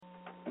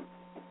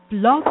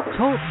Blog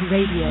Talk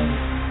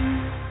Radio.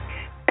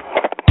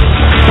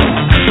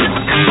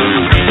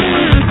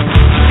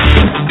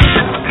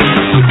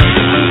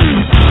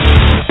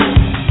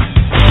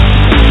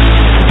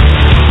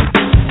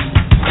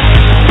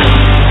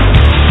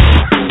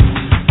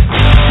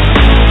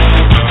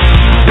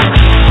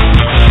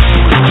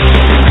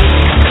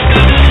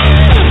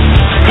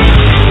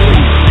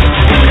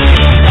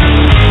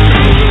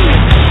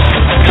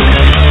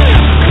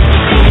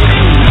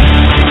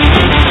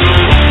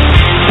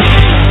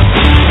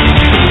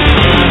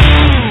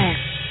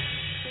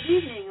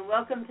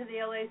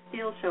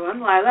 L.A.Steel show. I'm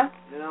Lila.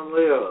 And I'm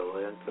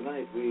Leo. And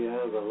tonight we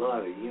have a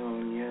lot of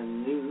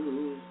union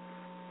news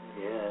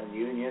and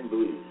union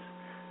blues.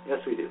 Yes,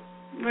 we do.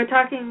 We're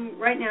talking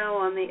right now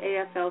on the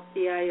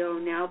AFL-CIO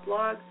Now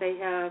blog. They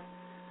have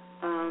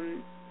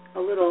a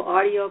little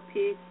audio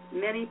piece,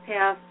 many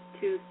paths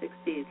to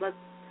succeed.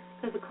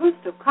 Because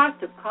the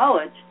cost of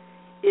college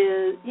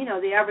is,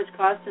 the average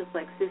cost is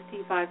like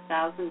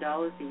 $55,000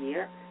 a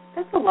year.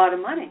 That's a lot of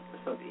money.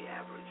 That's not the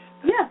average.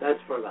 Yeah. That's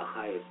for the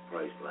highest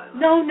price, Lila.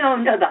 No,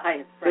 the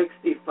highest price.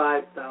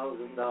 $65,000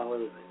 in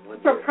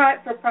 1 for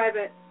year. For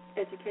private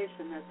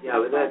education. That's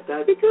yeah, but that's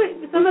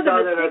some of them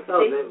are 60.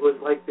 It was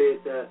like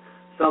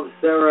some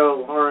Sarah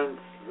Lawrence.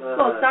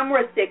 Well, some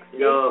were 60.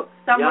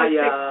 Some were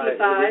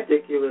 65.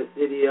 Ridiculous,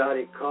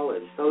 idiotic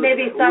college. So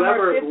maybe some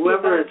were 55.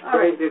 Whoever is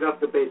crazy enough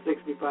to pay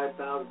 $65,000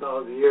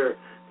 a year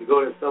to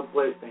go to some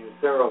place named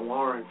Sarah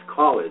Lawrence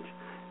College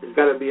has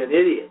got to be an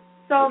idiot.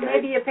 So okay?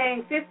 Maybe you're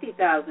paying $50,000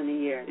 a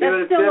year.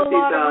 Even That's still a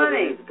lot of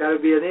money. It's got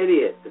to be an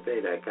idiot to pay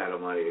that kind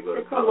of money to go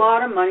to college. It's a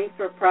lot of money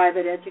for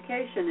private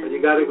education. But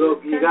you got to go.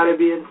 You got to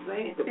be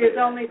insane to pay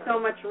There's that only so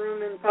much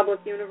room in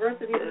public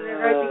universities, and they're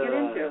hard to get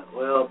into.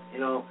 Well,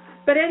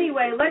 But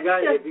anyway,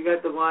 if you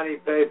got the money,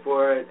 pay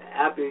for it.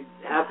 Happy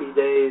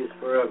days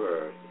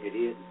forever,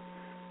 idiot.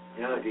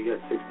 If you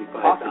got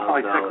 $65,000. Boston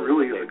Polytech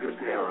really is a good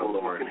example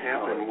of what can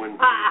happen when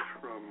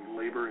from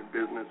labor and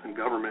business and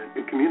government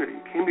and community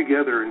came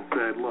together and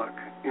said, look,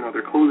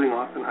 they're closing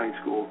Austin High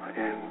School,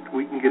 and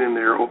we can get in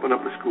there, open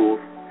up a school,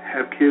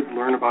 have kids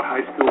learn about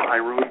high-skilled,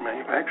 high-rose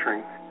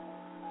manufacturing.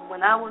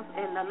 When I was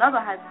in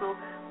another high school,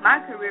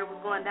 my career was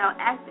going down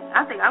acting.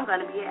 I think I'm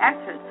going to be an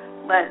actress,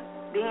 but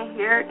being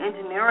here,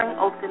 engineering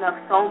opened up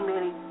so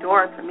many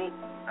doors for me.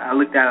 I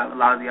looked at a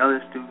lot of the other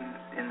students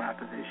in my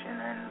position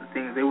and the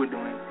things they were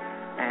doing,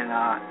 and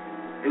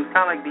it was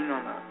kind of like being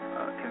on a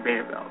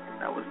conveyor belt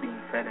that was being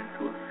fed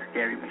into a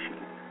scary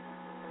machine.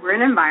 We're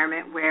in an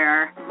environment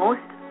where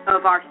most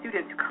of our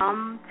students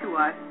come to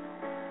us,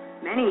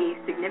 many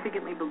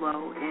significantly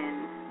below in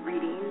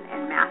reading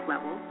and math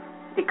levels.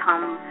 They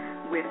come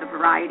with a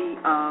variety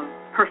of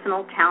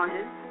personal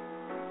challenges.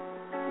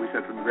 We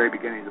said from the very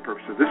beginning the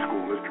purpose of this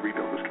school was to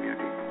rebuild this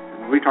community.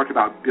 And when we talked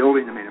about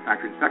building the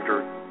manufacturing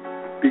sector,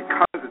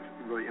 because it's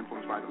really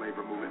influenced by the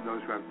labor movement and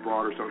those who have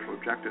broader social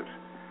objectives,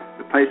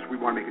 the place we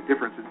want to make a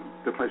difference and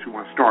the place we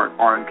want to start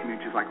are in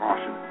communities like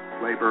Austin.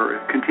 Labor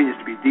continues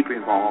to be deeply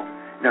involved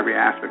in every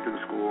aspect of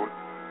the school.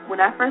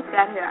 When I first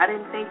got here, I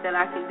didn't think that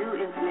I could do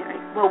engineering.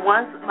 But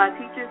once my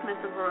teachers,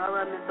 Mr.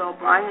 Varela and Mr.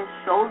 O'Brien,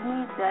 showed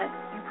me that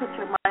you put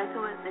your mind to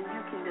it, then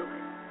you can do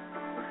it.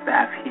 The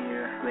staff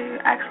here, they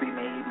actually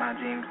made my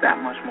dreams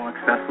that much more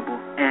accessible,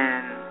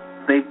 and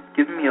they've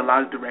given me a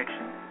lot of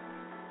direction.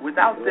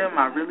 Without them,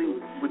 I really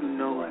wouldn't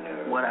know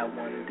what I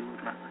want to do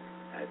with my life.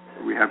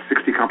 We have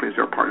 60 companies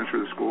that are partners for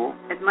the school.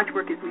 As much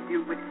work as we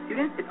do with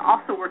students, it's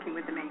also working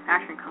with the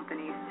manufacturing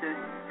companies to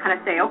kind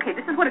of say, okay,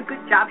 this is what a good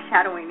job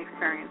shadowing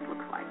experience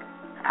looks like.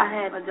 I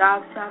had a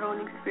job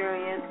shadowing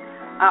experience.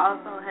 I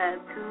also had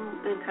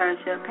 2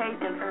 paid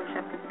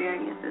internship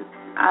experiences.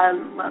 I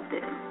loved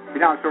it. We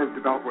now sort of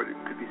developed what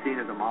could be seen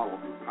as a model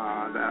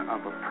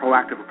of a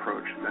proactive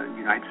approach that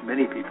unites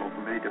many people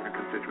from many different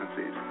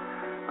constituencies,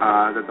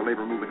 that the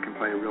labor movement can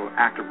play a real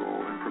active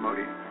role in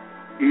promoting.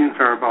 Unions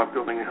are about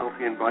building a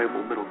healthy and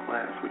viable middle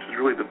class, which is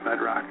really the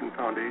bedrock and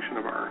foundation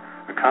of our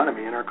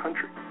economy and our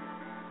country.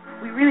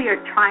 We really are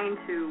trying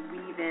to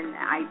weave in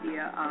the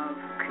idea of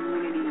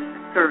community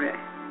service,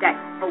 that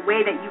a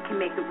way that you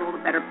can make the world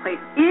a better place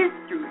is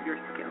through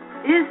your skills,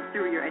 is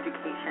through your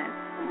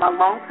education. My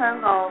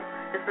long-term goal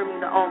is for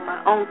me to own my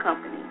own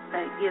company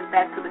that gives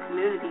back to the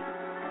community.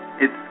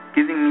 It's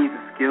giving me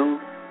the skills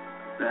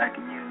that I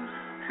can use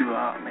to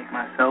make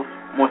myself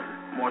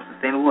more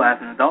sustainable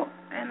as an adult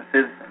and a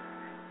citizen,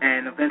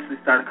 and eventually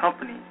start a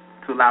company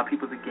to allow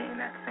people to gain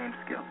that same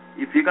skill.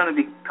 If you're going to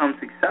become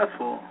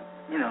successful,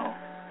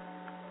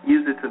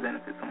 use it to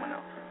benefit someone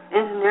else.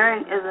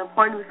 Engineering is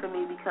important for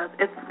me because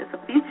it's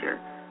a future.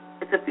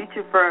 It's a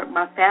future for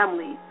my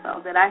family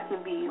so that I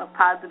can be a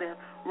positive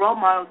role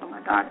model for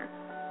my daughter.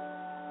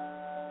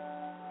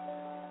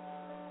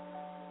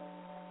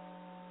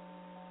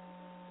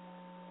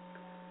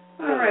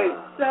 All right,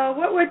 so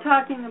what we're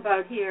talking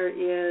about here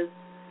is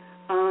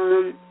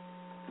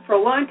for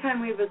a long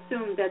time we've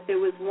assumed that there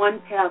was one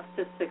path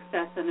to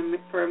success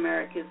for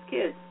America's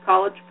kids,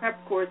 college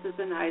prep courses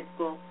in high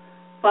school,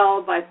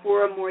 followed by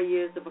 4 or more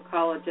years of a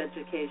college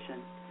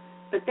education.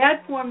 But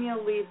that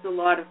formula leaves a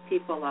lot of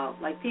people out,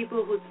 like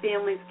people whose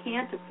families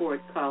can't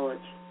afford college,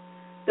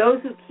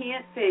 those who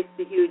can't face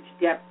the huge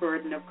debt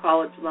burden of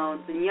college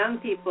loans, and young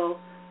people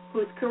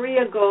whose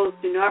career goals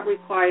do not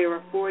require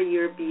a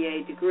 4-year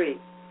BA degree.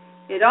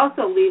 It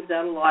also leaves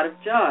out a lot of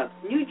jobs,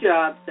 new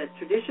jobs that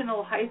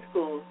traditional high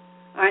schools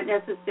aren't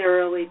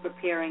necessarily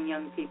preparing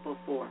young people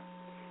for.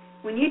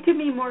 We need to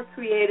be more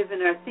creative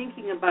in our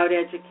thinking about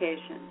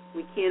education.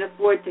 We can't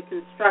afford to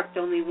construct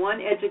only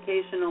one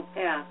educational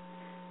path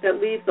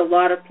that leaves a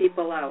lot of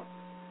people out.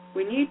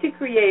 We need to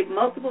create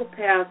multiple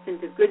paths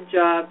into good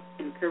jobs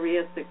and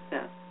career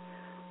success.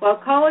 While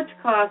college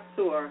costs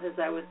soar, as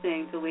I was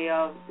saying to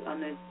Leo on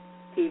the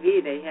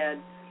TV, they had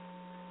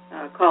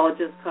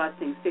colleges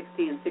costing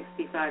 $60,000 and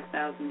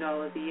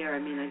 $65,000 a year. I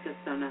mean, I just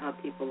don't know how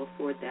people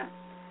afford that.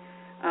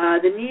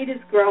 The need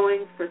is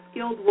growing for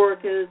skilled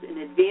workers in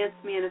advanced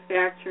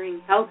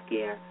manufacturing,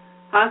 healthcare,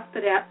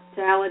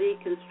 hospitality,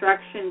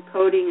 construction,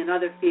 coding, and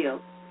other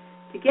fields.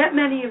 To get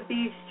many of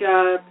these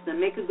jobs and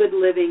make a good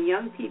living,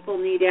 young people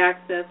need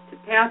access to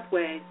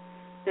pathways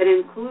that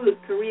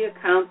include career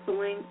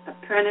counseling,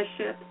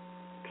 apprenticeships,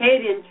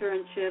 paid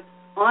internships,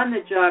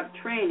 on-the-job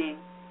training,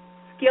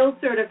 skill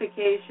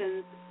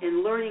certifications,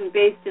 and learning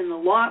based in the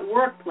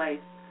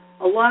workplace,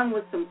 along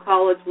with some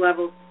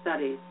college-level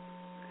studies.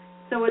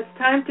 So it's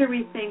time to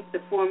rethink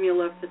the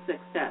formula for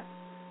success.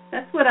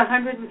 That's what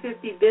 150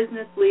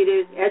 business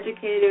leaders,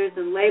 educators,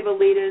 and labor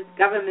leaders,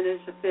 government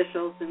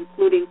officials,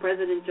 including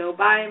President Joe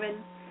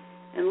Biden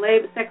and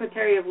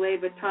Secretary of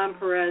Labor Tom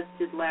Perez,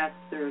 did last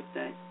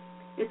Thursday.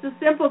 It's a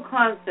simple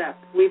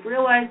concept. We've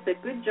realized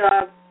that good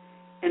jobs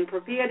and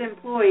prepared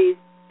employees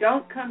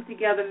don't come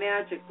together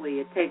magically.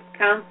 It takes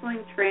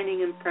counseling,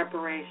 training, and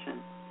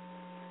preparation.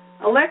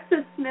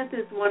 Alexis Smith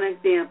is one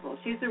example.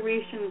 She's a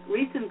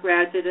recent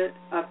graduate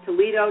of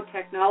Toledo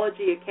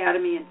Technology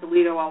Academy in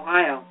Toledo,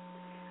 Ohio,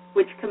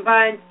 which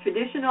combines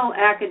traditional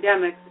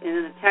academics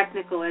and a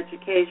technical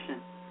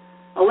education.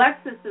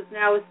 Alexis is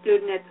now a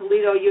student at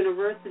Toledo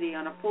University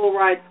on a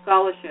full-ride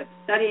scholarship,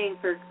 studying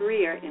for a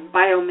career in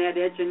biomed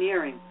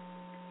engineering.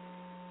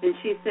 And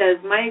she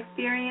says, my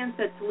experience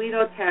at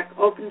Toledo Tech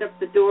opened up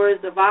the doors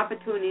of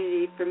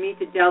opportunity for me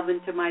to delve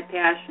into my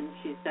passion,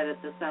 she said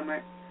at the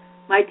summit.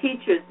 My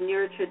teachers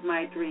nurtured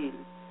my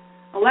dreams.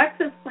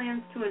 Alexis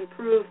plans to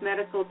improve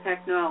medical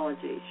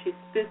technology. She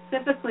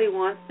specifically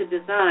wants to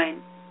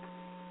design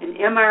an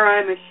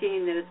MRI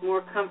machine that is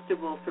more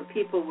comfortable for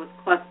people with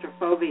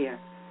claustrophobia.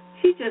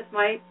 She just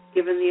might,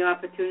 given the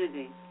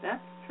opportunity.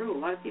 That's true. A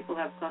lot of people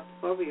have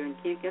claustrophobia and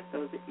can't get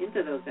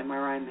into those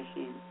MRI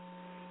machines.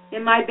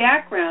 In my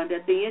background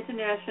at the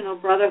International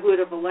Brotherhood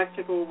of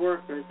Electrical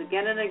Workers,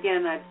 again and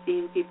again I've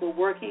seen people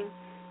working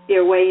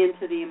their way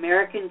into the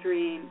American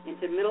dream,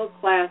 into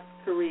middle-class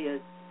careers,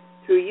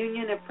 through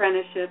union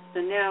apprenticeships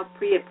and now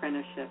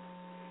pre-apprenticeships.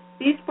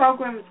 These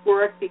programs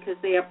work because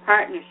they are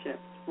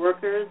partnerships,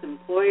 workers,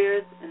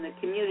 employers, and the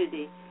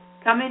community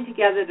coming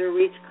together to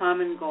reach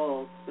common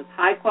goals with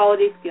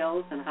high-quality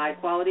skills and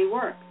high-quality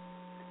work.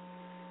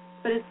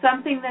 But it's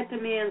something that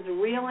demands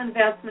real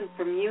investment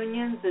from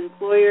unions,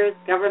 employers,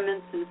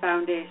 governments, and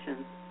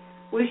foundations.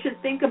 We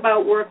should think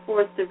about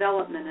workforce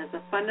development as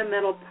a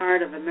fundamental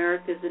part of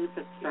America's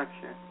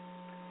infrastructure,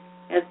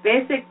 as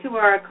basic to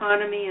our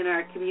economy and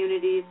our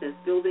communities as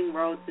building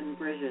roads and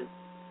bridges.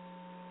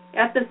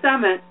 At the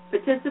summit,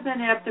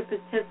 participant after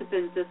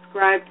participant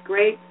described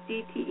great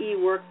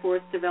CTE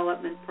workforce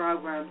development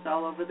programs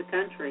all over the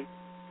country.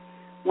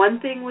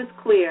 One thing was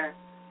clear.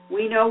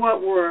 We know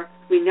what works.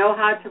 We know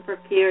how to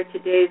prepare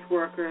today's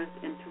workers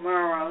and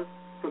tomorrow's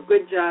for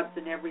good jobs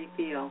in every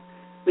field.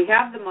 We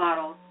have the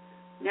models.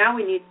 Now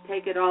we need to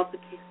take it all to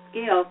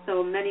scale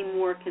so many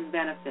more can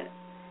benefit.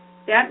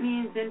 That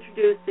means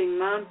introducing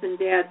moms and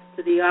dads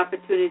to the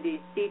opportunities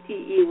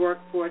CTE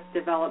workforce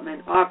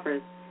development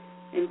offers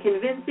and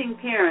convincing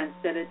parents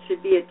that it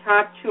should be a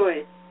top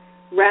choice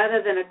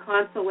rather than a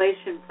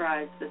consolation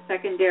prize for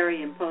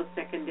secondary and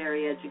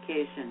post-secondary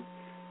education.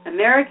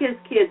 America's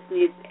kids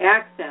need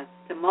access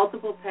to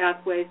multiple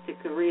pathways to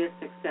career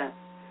success.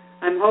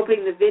 I'm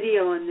hoping the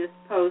video in this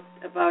post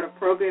about a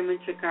program in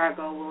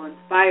Chicago will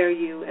inspire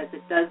you as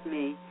it does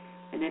me,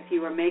 and if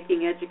you are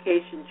making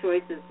education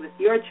choices with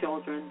your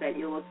children, that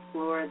you'll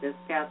explore this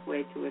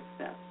pathway to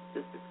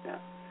success.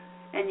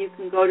 And you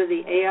can go to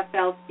the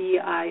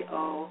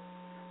AFL-CIO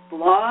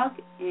blog,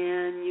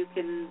 and you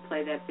can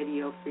play that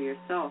video for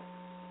yourself.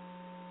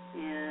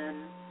 And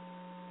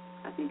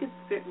I think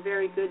it's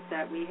very good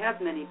that we have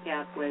many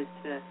pathways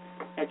to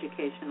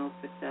educational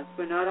success.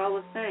 We're not all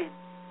the same.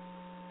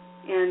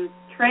 And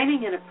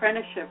training and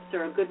apprenticeships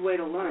are a good way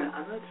to learn.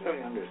 I'm not sure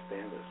I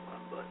understand this one,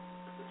 but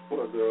this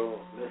poor girl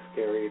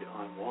miscarried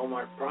on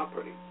Walmart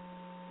property.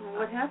 Well,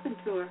 what happened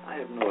to her? I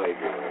have no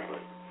idea, but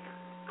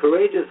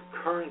courageous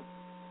current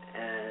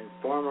and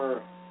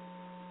former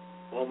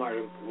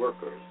Walmart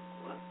workers.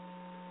 What?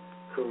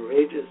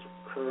 Courageous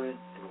current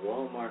and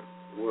Walmart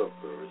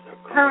workers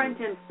are current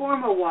and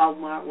former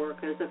Walmart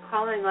workers are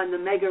calling on the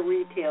mega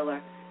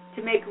retailer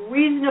to make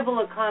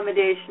reasonable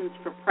accommodations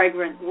for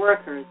pregnant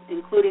workers,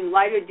 including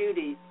lighter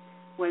duties,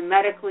 when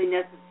medically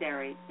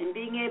necessary, and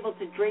being able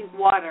to drink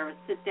water or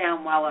sit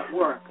down while at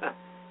work.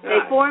 They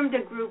formed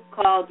a group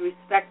called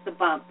Respect the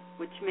Bump,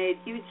 which made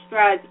huge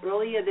strides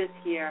earlier this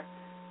year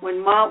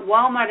when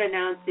Walmart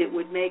announced it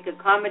would make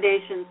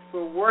accommodations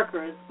for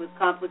workers with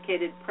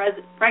complicated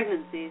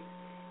pregnancies,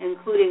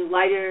 including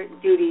lighter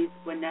duties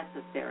when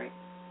necessary.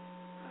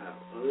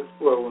 Well, this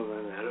poor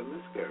woman had a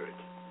miscarriage.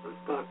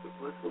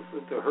 Let's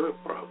listen to her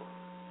problem.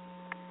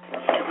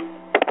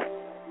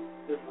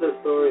 This is the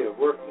story of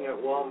working at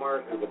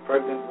Walmart as a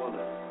pregnant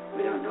woman.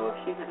 We don't know if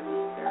she had a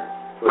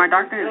miscarriage. My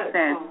doctor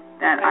said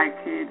that I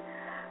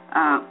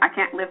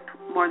can't lift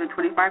more than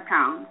 25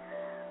 pounds,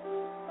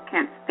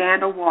 can't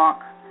stand or walk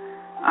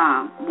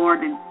more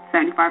than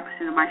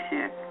 75% of my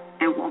shift,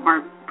 and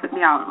Walmart put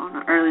me out on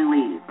an early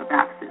leave of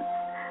absence,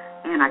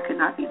 and I could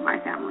not feed my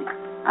family.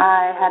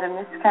 I had a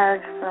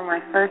miscarriage for my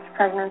first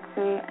pregnancy,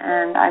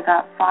 and I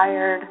got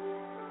fired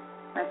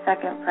my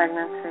second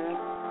pregnancy.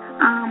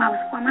 I was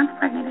 4 months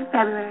pregnant in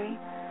February.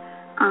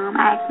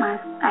 I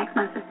asked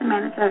my assistant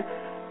manager,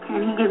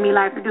 can he give me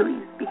lighter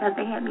duties, because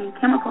they had me in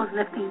chemicals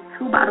lifting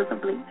 2 bottles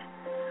of bleach.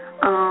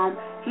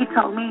 He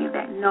told me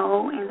that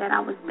no, and that I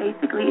was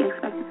basically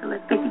expected to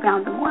lift 50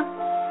 pounds or more.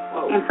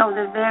 Whoa. And so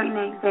the very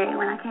next day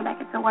when I came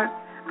back into work,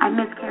 I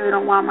miscarried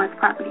on Walmart's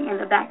property in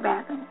the back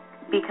bathroom.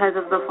 Because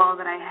of the fall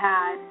that I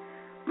had,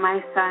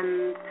 my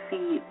son's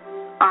feet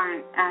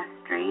aren't as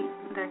straight.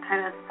 They're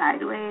kind of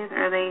sideways,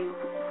 or they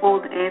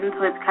fold in,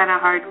 so it's kind of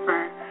hard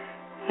for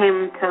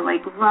him to,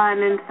 run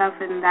and stuff,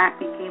 and that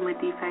became a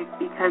defect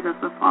because of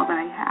the fall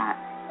that I had.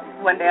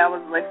 One day I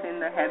was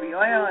lifting the heavy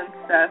oil and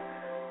stuff,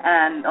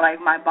 and,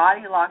 my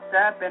body locked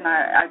up, and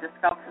I just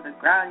fell to the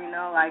ground,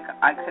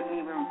 I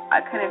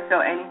couldn't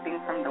feel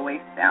anything from the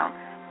waist down.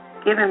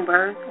 Giving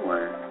birth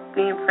or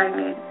being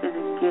pregnant is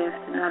a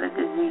gift, not a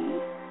disease.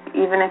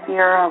 Even if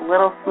you're a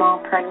little small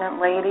pregnant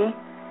lady,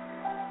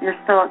 you're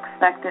still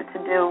expected to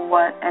do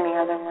what any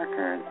other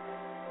worker is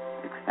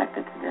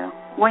expected to do.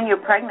 When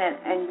you're pregnant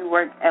and you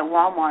work at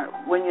Walmart,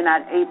 when you're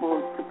not able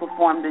to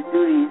perform the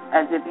duties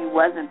as if you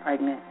wasn't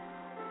pregnant,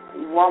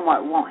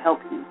 Walmart won't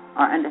help you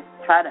or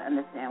try to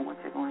understand what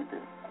you're going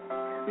through.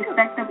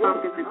 Respect the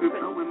Bump is a group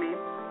of women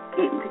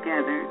getting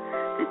together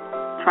to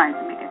try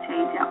to make a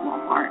change at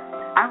Walmart.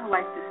 I would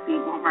like to see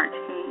Walmart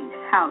change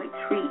how they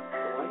treat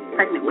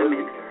pregnant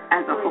women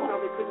as a whole.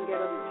 Probably couldn't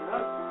get other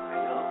jobs. I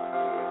know.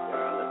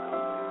 There are other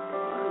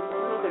companies.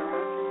 Well, there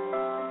are.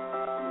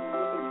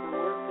 Looking for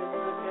work, there's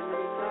not that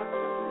many jobs.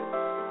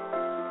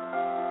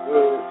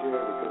 Earlier this year,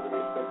 because of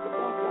Respect the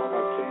Bump,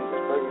 Walmart changed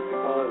its pregnancy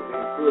policy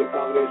to include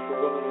accommodations for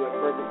women who have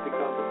pregnancy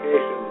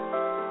complications.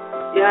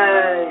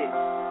 Yay!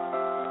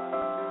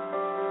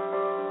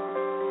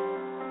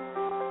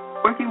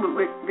 Working with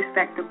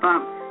Respect the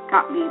Bump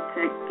got me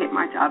to get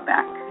my job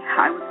back.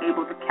 I was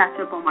able to catch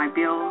up on my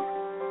bills,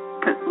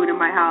 put food in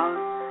my house,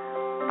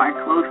 buy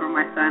clothes for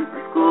my son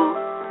for school.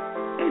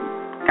 It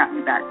got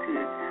me back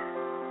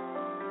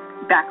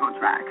on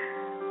track.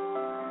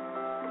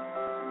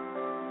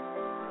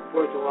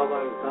 Unfortunately,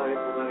 Walmart is not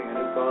implementing a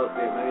new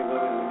policy, and many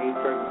women who need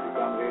pregnancy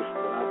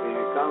accommodations are not being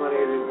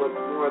accommodated. What's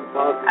more, the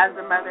policy... As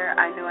a mother,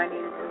 I knew I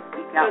needed to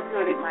speak out to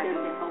keep my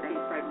needs safe.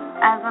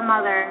 As a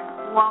mother,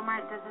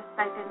 Walmart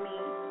disrespected me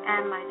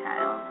and my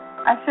child.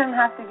 I shouldn't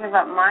have to give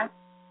up my...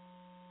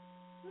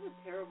 What a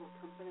terrible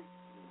company.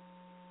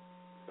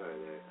 Sorry,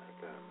 I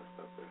kind of messed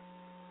up there.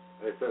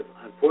 It says,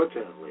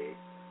 unfortunately,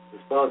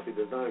 this policy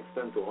does not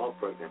extend to all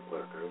pregnant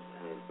workers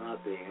and is not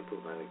being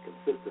implemented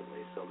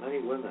consistently, so many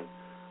women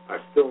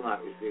are still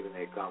not receiving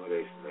the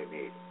accommodations they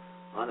need.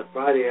 On the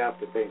Friday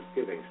after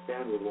Thanksgiving,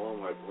 Stand With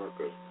Walmart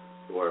workers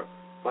who are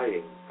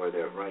fighting for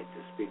their right to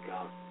speak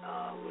out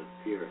with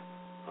fear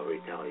of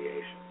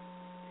retaliation.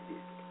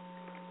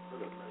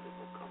 What a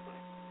miserable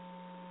company.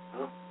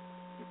 Huh?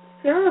 It's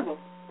terrible.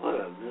 What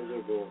a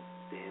miserable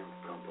damn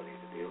company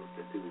to be able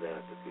to do that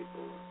to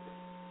people.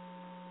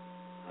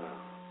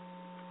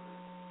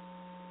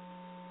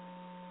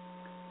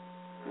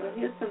 Well,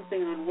 here's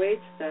something on wage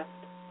theft.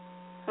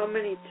 How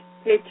many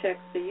paychecks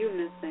are you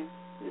missing?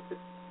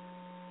 Just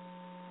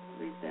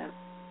read that.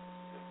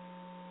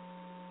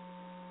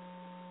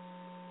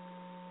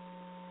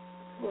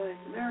 Boy,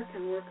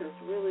 American workers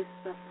really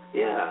suffer.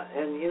 Yeah,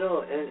 and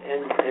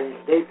and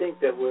they think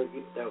that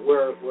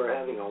we're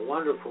having a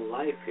wonderful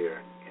life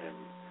here in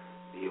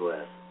the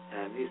U.S.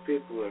 and these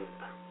people are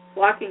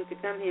flocking to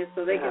come here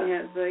so they can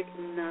have they're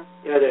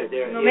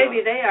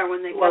maybe they are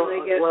when they well,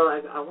 come they get. Well,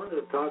 I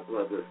wanted to talk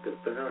about this because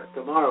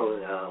tomorrow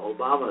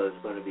Obama is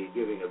going to be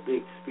giving a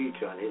big speech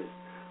on his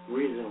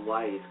reason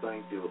why he's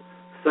going to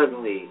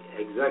suddenly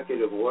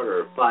executive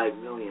order 5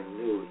 million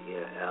new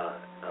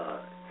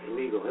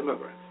illegal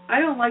immigrants. I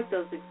don't like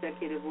those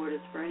executive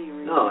orders for any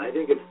reason. No, I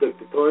think it's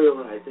dictatorial,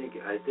 and I think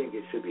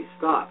it should be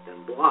stopped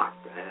and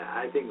blocked.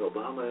 I think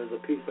Obama is a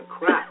piece of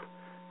crap.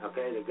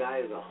 Okay, the guy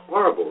is a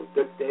horrible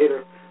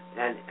dictator,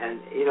 and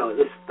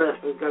this stuff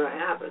is going to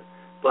happen.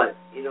 But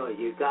you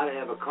got to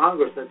have a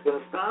Congress that's going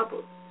to stop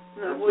him.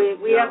 No,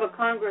 we have a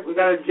Congress we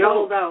got a that's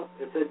joke. sold out.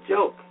 It's a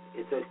joke.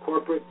 it's a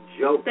corporate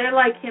joke. They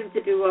like him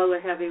to do all the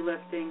heavy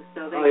lifting,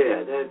 so they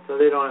so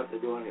they don't have to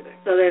do anything.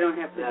 So they don't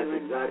have to That's do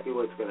anything. That's exactly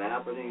what's going to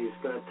happen. He's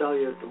going to tell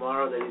you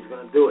tomorrow that he's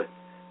going to do it.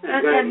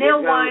 And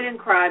they'll whine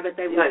and cry, but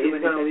they won't do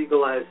anything. He's going to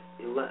legalize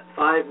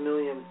 5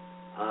 million.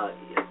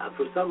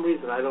 For some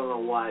reason, I don't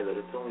know why,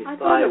 but it's only 5 million. I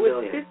thought it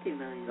was 50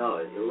 million.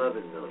 No,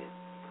 11 million.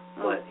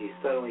 Oh. But he's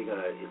suddenly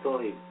going to, it's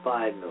only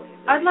 5 million.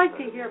 I'd like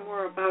to hear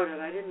more about it.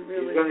 I didn't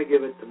really. He's going to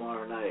give it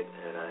tomorrow night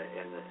in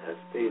a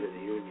State of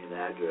the Union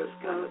address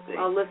kind of thing.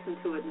 I'll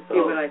listen to it and see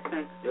what I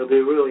think. It'll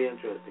be really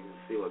interesting to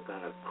see what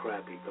kind of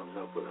crap he comes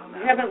up with on that.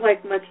 I haven't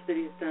liked much that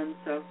he's done,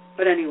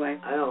 but anyway.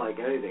 I don't like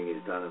anything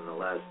he's done in the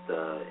last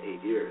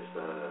 8 years,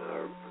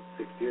 or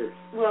 6 years.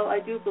 Well,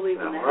 I do believe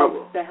in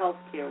the health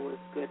care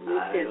was good.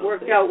 It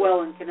worked out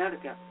well in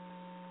Connecticut.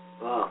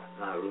 Well,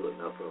 not really.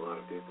 Not for a lot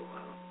of people.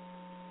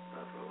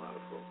 Not for a lot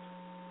of folks.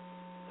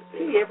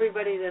 Gee,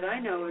 everybody that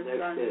I know is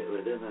done.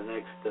 Within the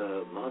next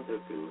month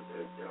or two,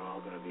 they're all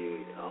going to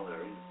be, all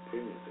their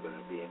premiums are going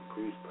to be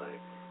increased by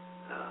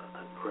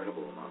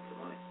incredible amounts of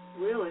money.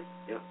 Really?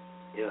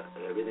 Yeah,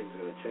 everything's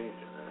going to change.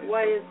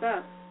 Why is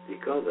that?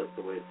 Because that's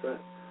the way it's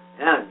set.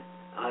 And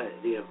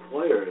the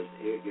employers,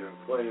 your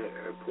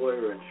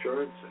employer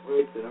insurance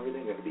rates and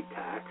everything are going to be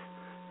taxed.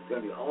 There's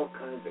going to be all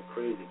kinds of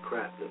crazy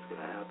crap that's going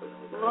to happen.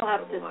 We'll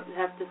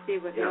have to see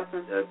what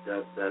happens.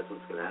 That's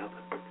what's going to happen.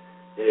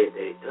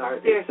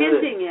 They're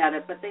hinting at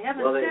it, but they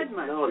haven't said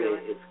much. No,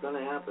 really. It's going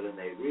to happen, and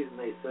the reason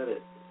they said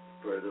it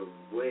for the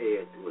way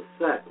it was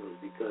set was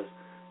because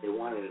they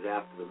wanted it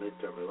after the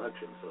midterm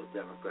election, so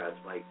Democrats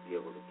might be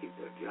able to keep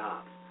their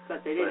jobs.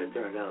 But they didn't.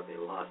 But it turned out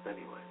they lost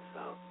anyway.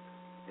 So,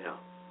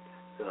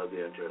 so it'll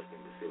be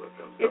interesting to see what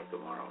comes up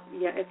tomorrow.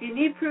 Yeah, if you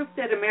need proof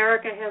that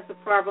America has a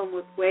problem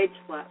with wage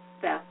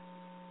theft,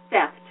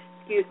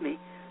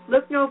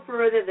 look no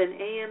further than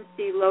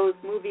AMC Lowe's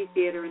movie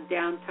theater in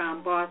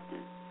downtown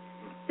Boston.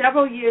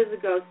 Several years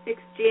ago,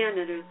 6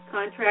 janitors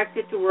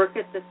contracted to work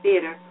at the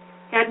theater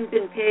hadn't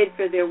been paid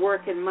for their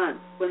work in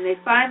months. When they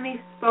finally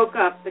spoke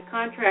up, the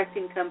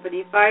contracting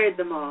company fired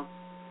them all.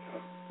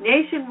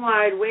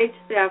 Nationwide, wage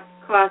theft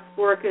costs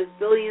workers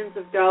billions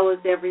of dollars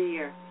every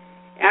year.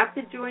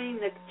 After joining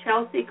the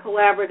Chelsea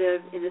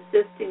Collaborative in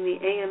assisting the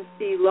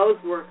AMC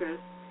Lowe's workers,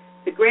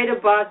 the Greater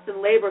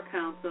Boston Labor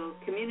Council,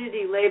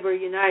 Community Labor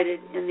United,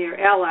 and their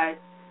allies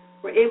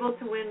were able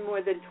to win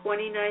more than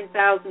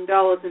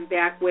 $29,000 in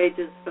back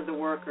wages for the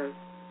workers.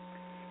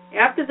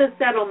 After the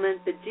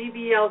settlement, the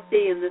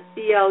GBLC and the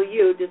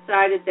CLU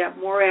decided that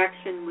more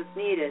action was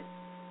needed,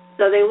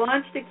 so they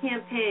launched a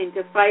campaign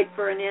to fight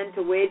for an end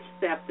to wage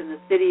theft in the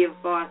city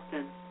of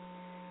Boston.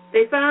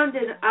 They found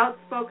an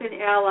outspoken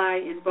ally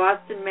in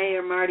Boston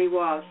Mayor Marty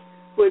Walsh,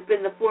 who had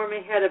been the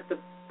former head of the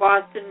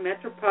Boston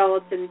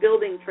Metropolitan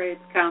Building Trades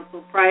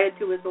Council prior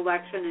to his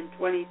election in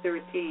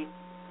 2013.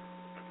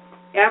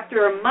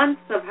 After a month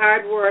of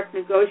hard work,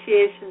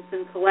 negotiations,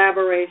 and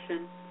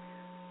collaboration,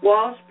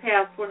 Walsh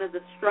passed one of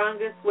the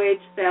strongest wage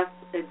theft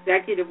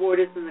executive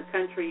orders in the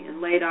country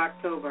in late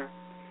October.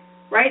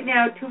 Right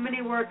now, too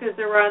many workers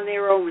are on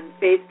their own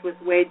faced with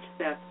wage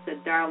theft,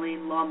 said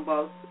Darlene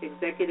Lombos,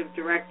 Executive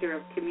Director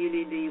of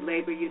Community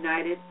Labor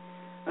United,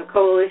 a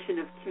coalition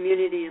of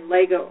community and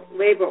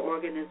labor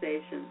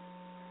organizations.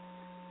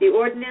 The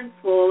ordinance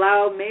will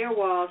allow Mayor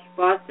Walsh,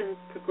 Boston's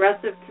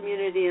progressive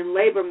community and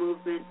labor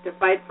movement, to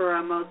fight for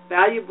our most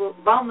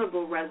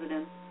vulnerable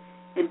residents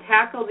and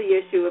tackle the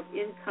issue of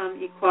income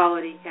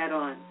equality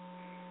head-on.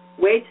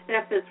 Wage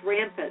theft is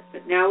rampant,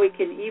 but now we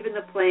can even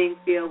the playing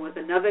field with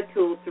another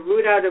tool to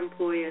root out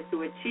employers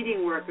who are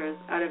cheating workers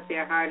out of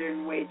their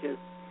hard-earned wages.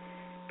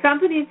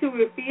 Companies who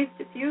refuse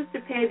to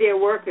pay their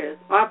workers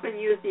often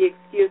use the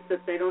excuse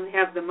that they don't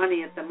have the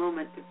money at the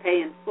moment to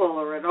pay in full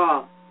or at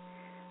all.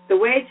 The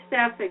wage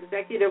theft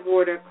executive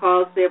order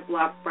calls their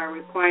bluff by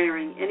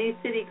requiring any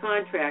city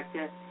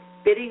contractor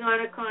bidding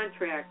on a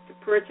contract to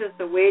purchase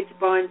a wage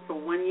bond for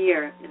 1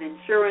 year, an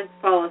insurance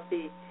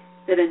policy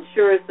that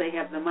ensures they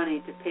have the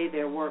money to pay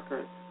their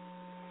workers.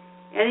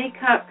 Any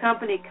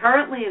company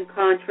currently in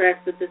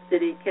contract with the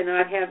city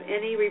cannot have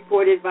any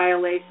reported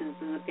violations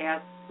in the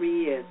past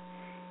 3 years.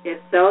 If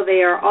so,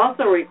 they are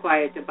also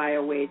required to buy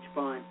a wage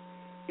bond.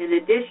 In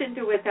addition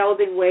to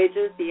withholding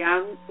wages, the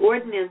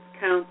ordinance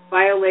counts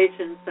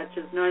violations such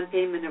as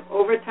non-payment of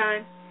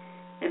overtime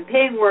and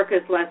paying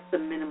workers less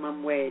than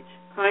minimum wage.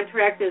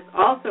 Contractors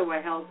also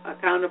are held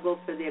accountable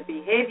for their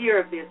behavior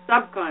of their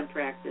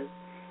subcontractors,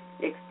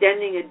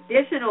 extending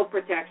additional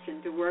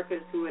protection to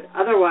workers who would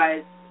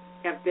otherwise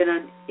have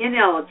been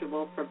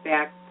ineligible for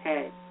back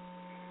pay.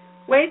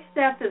 Wage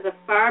theft is a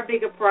far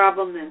bigger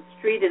problem than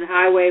street and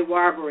highway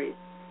robberies,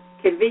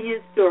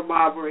 convenience store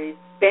robberies,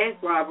 bank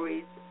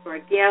robberies, or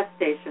gas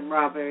station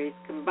robberies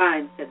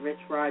combined, said Rich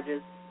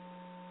Rogers.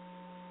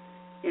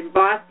 In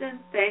Boston,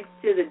 thanks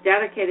to the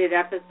dedicated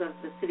efforts of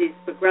the city's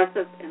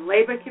progressive and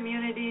labor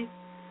communities,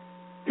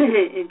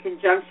 in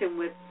conjunction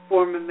with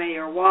former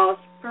Mayor Walsh,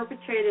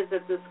 perpetrators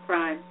of this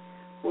crime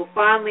will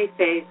finally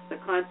face the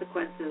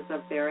consequences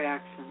of their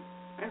actions.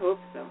 I hope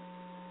so.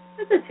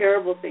 That's a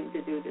terrible thing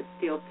to do, to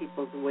steal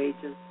people's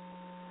wages.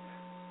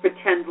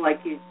 pretend like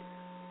you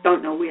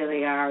don't know where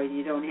they are and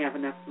you don't have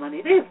enough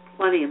money. They have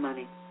plenty of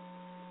money.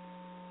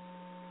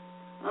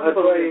 That's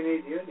why you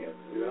need unions,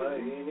 you know.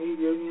 You need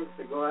unions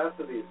to go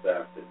after these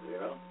bastards, you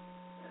know.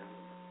 And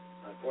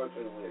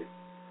unfortunately,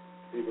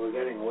 people are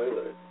getting away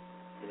with it.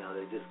 You know,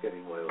 they're just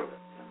getting away with it.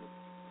 And,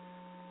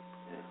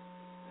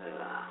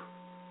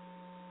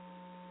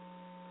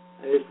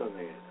 here's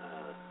something, I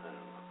don't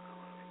know.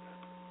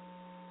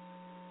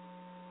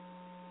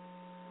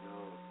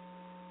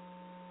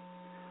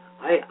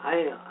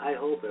 I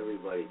hope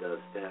everybody does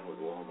stand with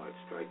Walmart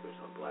strikers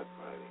on Black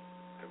Friday.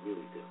 I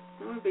really do.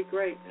 That would be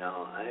great. You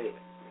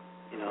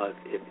know,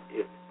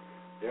 if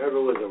there ever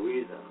was a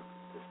reason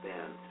to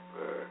stand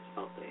for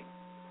something.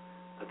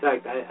 In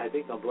fact, I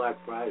think on Black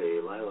Friday,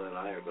 Lila and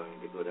I are going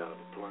to go down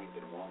to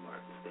Torrington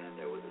Walmart and stand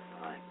there with a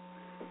sign.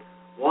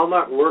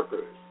 Walmart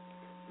workers,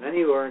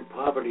 many who earn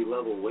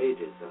poverty-level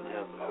wages and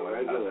have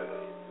regular...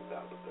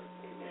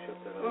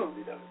 Oh.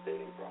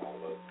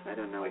 I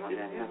don't know how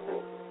that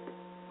happened.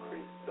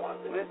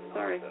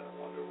 Sorry.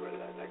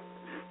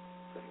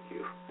 Thank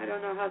you. I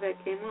don't know how that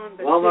came on,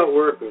 but... Walmart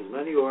workers,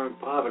 many who earn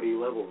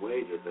poverty-level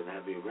wages and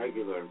have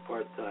irregular and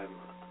part-time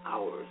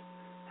hours,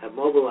 have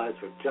mobilized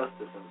for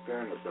justice and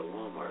fairness at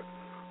Walmart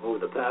over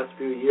the past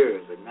few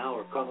years and now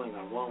are calling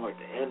on Walmart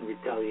to end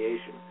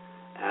retaliation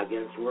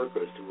against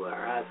workers who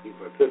are asking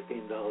for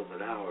 $15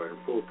 an hour in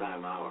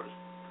full-time hours.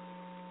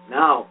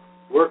 Now,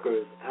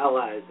 workers,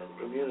 allies, and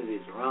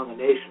communities around the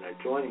nation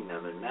are joining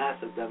them in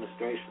massive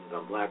demonstrations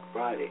on Black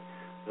Friday,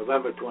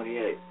 November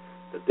 28th,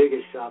 the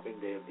biggest shopping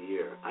day of the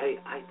year. I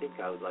think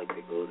I would like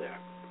to go there.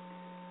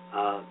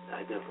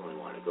 I definitely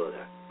want to go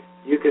there.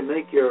 You can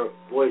make your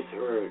voice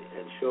heard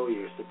and show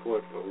your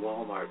support for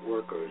Walmart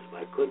workers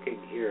by clicking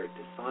here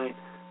to sign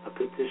a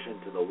petition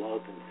to the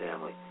Walton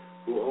family,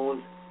 who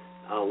owns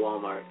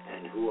Walmart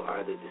and who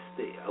has the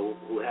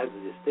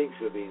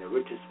distinction of being the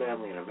richest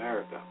family in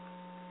America.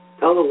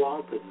 Tell the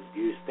Waltons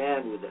you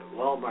stand with the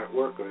Walmart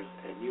workers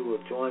and you will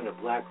join a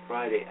Black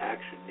Friday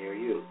action near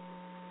you.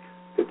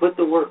 To put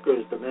the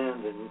workers'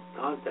 demands in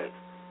context,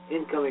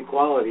 income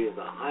equality is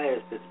the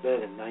highest it's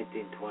been in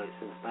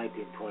since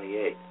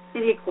 1928.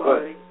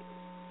 Inequality.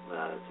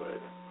 That's what it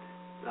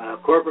is.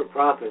 Corporate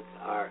profits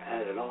are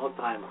at an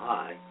all-time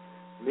high.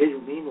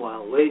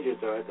 Meanwhile,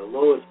 wages are at the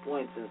lowest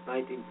point since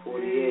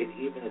 1948,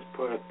 even as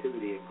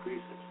productivity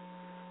increases.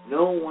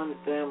 No one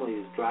family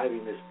is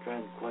driving this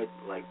trend quite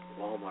like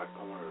Walmart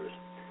owners,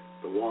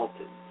 the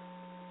Waltons.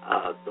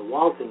 The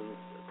Waltons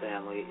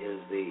family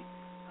is the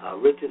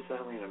richest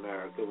family in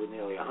America with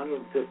nearly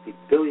 $150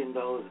 billion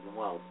in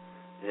wealth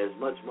and as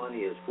much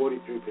money as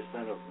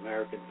 43% of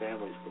American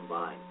families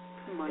combined.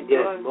 Oh and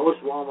yet, most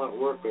Walmart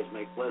workers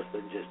make less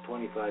than just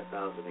 $25,000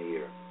 a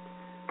year.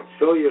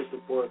 Show your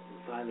support and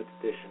sign the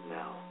petition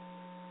now.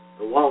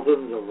 The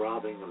Waltons are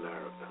robbing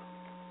America.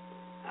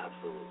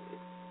 Absolutely.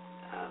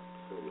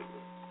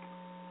 Absolutely.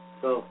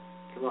 So,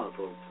 come on,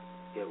 folks.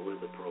 Get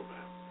with the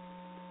program.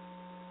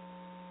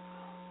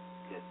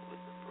 Get with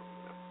the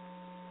program.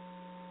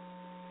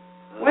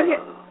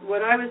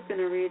 What I was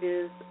going to read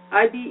is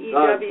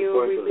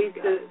IBEW released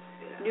a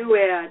new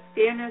ad,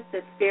 Fairness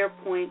at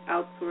Fairpoint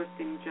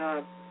Outsourcing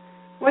Jobs.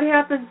 What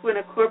happens when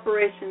a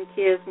corporation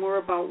cares more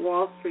about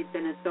Wall Street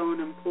than its own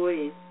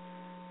employees?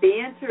 The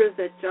answer is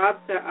that jobs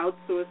are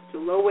outsourced to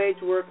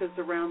low-wage workers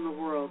around the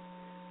world.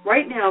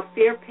 Right now,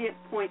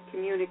 Fairpoint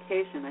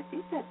Communication, I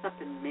think that's up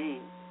in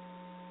Maine,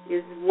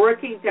 is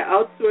working to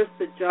outsource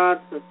the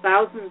jobs of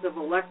thousands of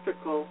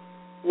electrical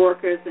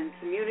workers and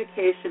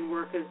communication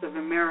workers of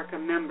America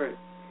members.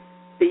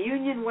 The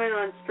union went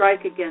on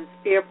strike against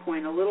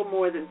Fairpoint a little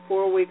more than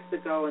 4 weeks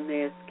ago, and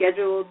they are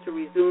scheduled to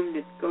resume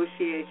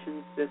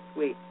negotiations this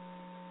week.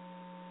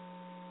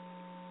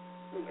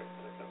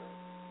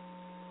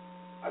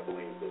 I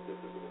believe that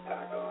this is an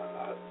attack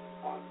on us,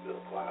 on the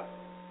middle class.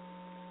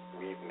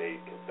 We've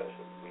made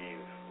concessions.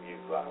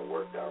 We've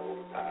worked our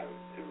overtime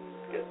to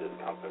get this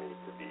company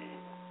to be...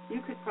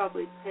 You could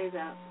probably say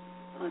that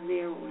on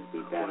there. It would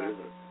be better. What is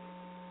it?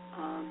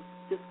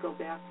 Just go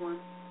back one.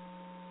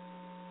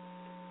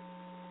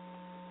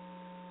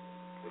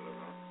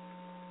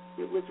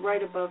 It was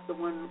right above the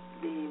one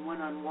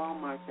on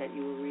Walmart that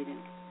you were reading.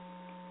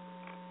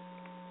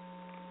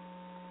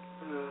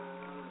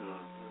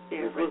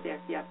 There, right there.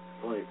 Yep.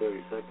 Only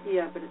 30 seconds.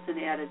 Yeah, but it's an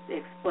ad. It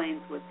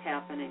explains what's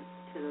happening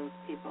to those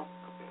people.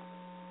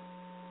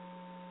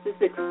 This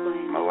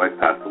explains. My wife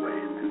passed away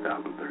in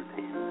 2013.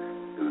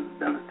 It was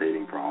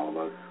devastating for all of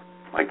us.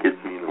 My kids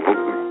mean the world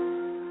to me.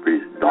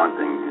 Pretty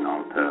daunting,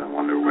 to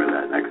wonder where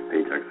that next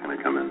paycheck's going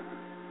to come in.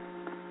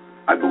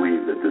 I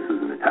believe that this is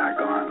an attack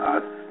on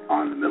us,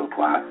 on the middle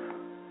class.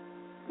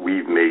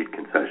 We've made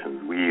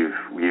concessions. We've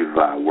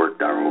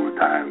worked our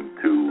overtime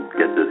to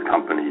get this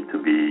company to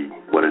be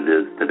what it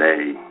is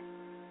today.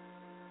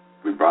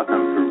 We brought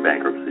them through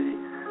bankruptcy.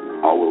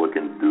 All we're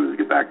looking to do is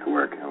get back to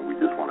work, and we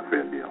just want a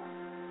fair deal.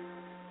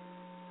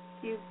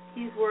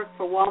 He's worked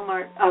for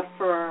Walmart,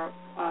 for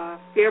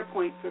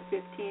Fairpoint for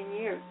 15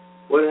 years.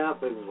 What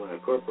happens when a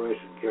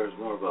corporation cares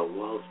more about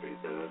Wall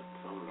Street than its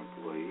own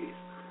employees?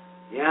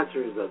 The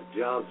answer is that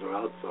jobs are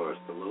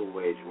outsourced to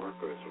low-wage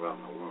workers around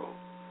the world.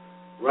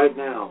 Right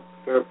now,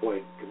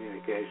 Fairpoint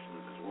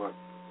Communications is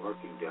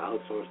working to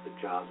outsource the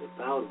jobs of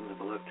thousands of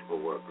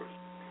electrical workers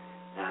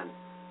and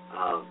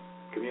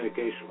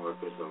communication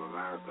workers of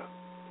America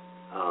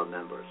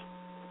members.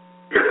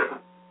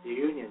 The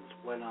unions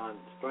went on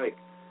strike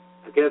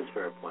against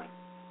Fairpoint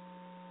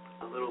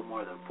a little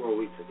more than 4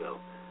 weeks ago.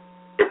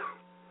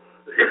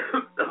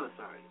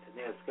 Sorry, and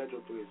they are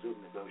scheduled to resume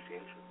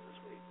negotiations this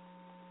week.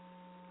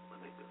 Let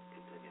me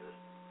continue this.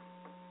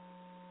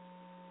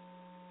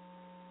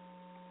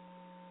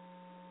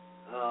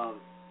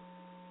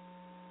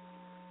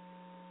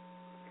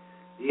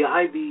 The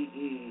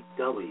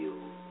IBEW,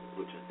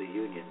 which is the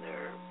union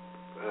there,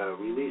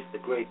 released a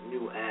great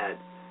new ad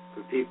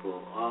for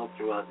people all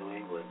throughout New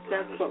England to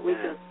That's what we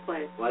just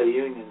played. Why the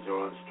unions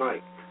are on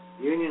strike.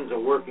 The unions are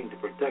working to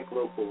protect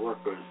local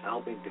workers,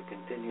 helping to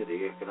continue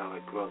the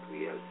economic growth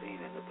we have seen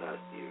in the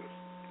past years.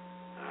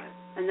 All right?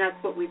 And that's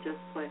what we just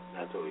played.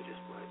 That's what we just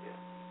played, yeah.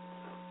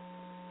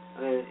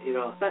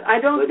 So, but I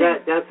don't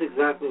think that's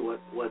exactly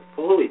what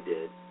Foley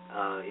did.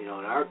 In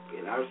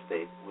our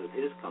state with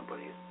his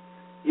companies.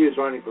 He was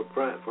running for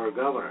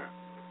governor,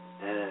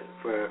 and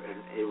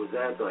it was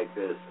ads like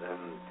this,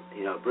 and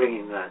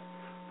bringing that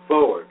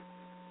forward,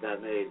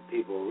 that made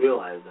people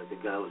realize that the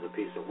guy was a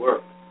piece of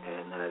work,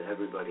 and that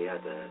everybody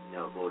had to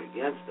vote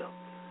against him.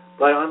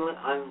 But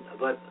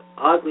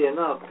oddly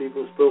enough,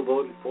 people still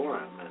voted for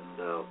him, and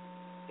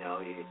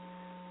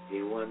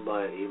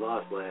he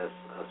lost by a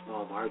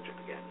small margin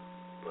again.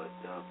 But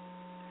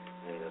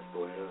hey, that's the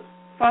way it is.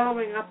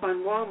 Following up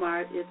on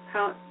Walmart,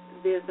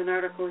 there's an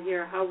article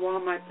here, how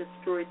Walmart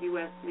destroyed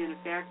U.S.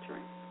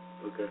 manufacturing.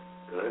 Okay,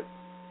 go ahead.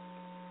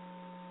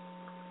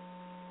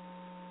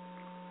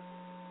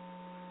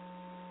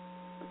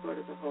 I'll go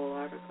to the whole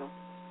article.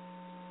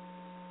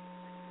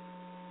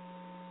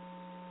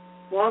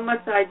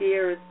 Walmart's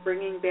idea is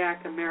bringing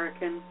back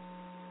American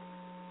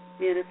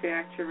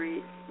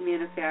manufacturing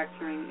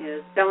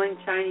is selling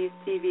Chinese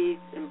TVs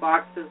in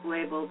boxes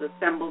labeled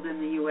assembled in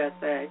the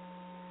USA,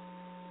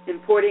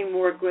 importing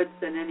more goods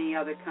than any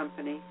other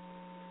company,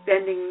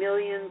 spending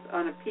millions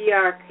on a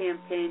PR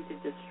campaign to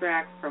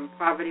distract from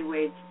poverty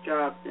wage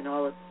jobs in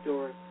all its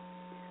stores.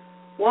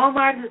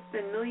 Walmart has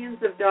spent millions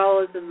of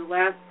dollars in the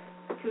last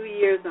 2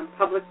 years on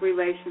public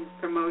relations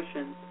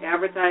promotions,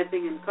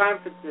 advertising, and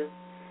conferences,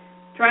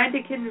 trying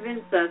to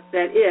convince us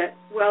that it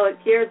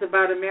cares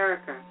about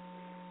America.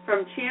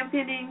 From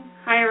championing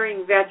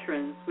hiring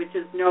veterans, which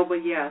is noble,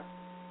 yes,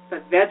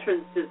 but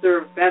veterans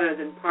deserve better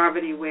than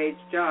poverty wage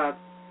jobs,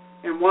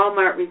 and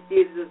Walmart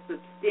receives a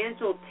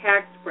substantial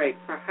tax break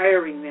for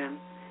hiring them,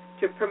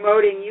 to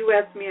promoting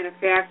U.S.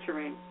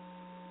 manufacturing.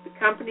 The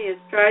company has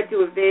tried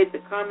to evade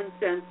the common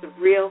sense of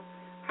real,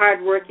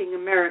 hard-working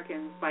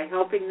Americans by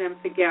helping them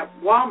forget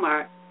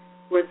Walmart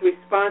was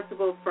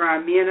responsible for our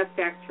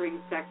manufacturing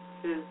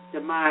sector's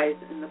demise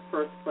in the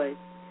first place.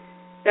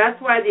 That's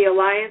why the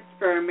Alliance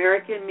for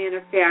American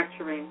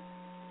Manufacturing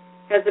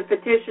has a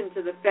petition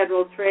to the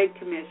Federal Trade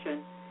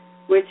Commission,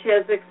 which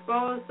has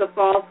exposed the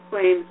false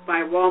claims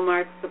by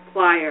Walmart's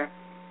supplier,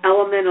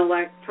 Element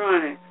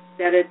Electronics,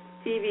 that its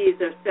TVs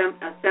are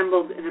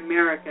assembled in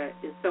America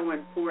is so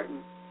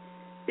important.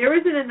 There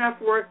isn't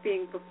enough work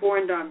being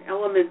performed on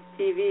Element's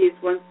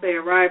TVs once they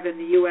arrive in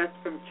the U.S.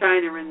 from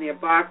China in their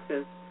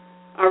boxes,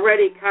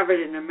 already covered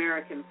in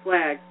American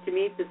flags, to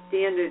meet the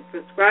standard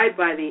prescribed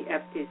by the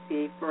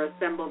FTC for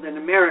assembled in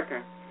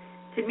America.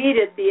 To meet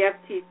it, the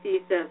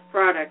FTC says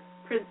products,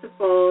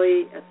 principal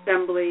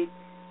assembly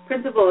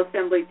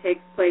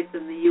takes place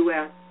in the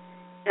U.S.,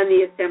 and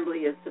the assembly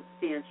is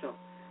substantial.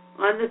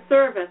 On the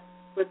surface,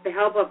 with the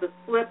help of a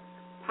slip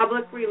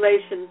public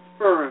relations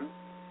firm,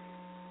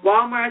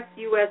 Walmart's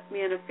U.S.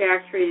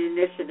 manufacturing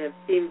initiative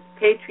seems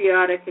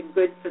patriotic and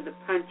good for the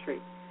country,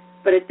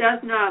 but it does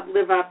not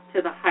live up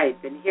to the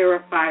hype, and here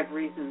are 5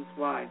 reasons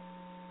why.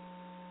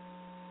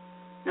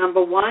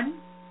 Number 1,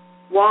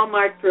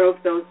 Walmart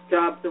drove those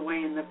jobs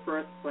away in the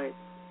first place.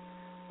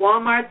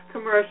 Walmart's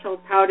commercial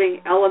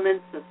touting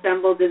Elements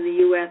assembled in the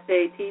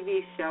USA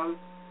TV shows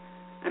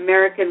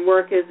American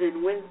workers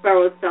in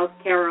Winsboro, South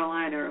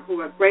Carolina,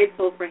 who are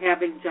grateful for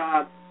having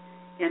jobs,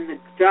 and the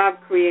job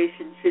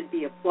creation should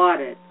be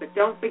applauded. But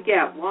don't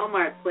forget,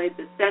 Walmart played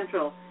the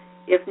central,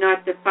 if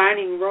not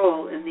defining,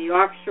 role in the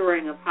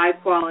offshoring of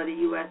high-quality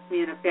U.S.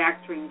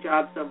 manufacturing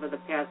jobs over the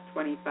past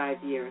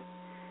 25 years.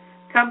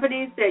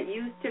 Companies that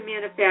used to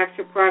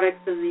manufacture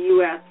products in the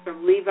U.S.,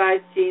 from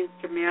Levi's jeans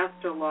to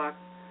Master Locks,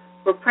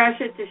 were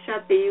pressured to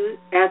shut the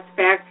U.S.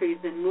 factories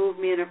and move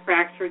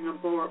manufacturing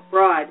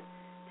abroad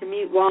to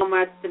meet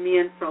Walmart's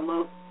demand for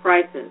low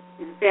prices.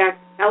 In fact,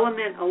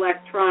 Element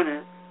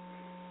Electronics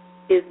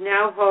is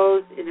now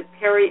housed in a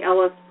Perry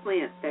Ellis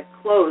plant that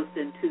closed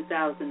in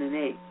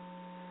 2008.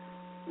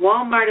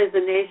 Walmart is the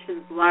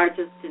nation's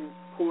largest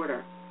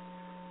importer.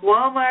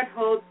 Walmart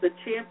holds the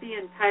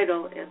champion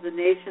title as the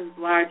nation's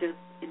largest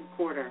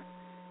importer.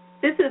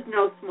 This is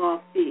no small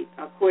feat,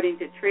 according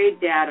to trade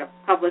data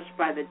published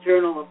by the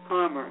Journal of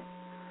Commerce.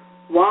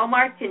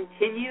 Walmart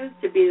continues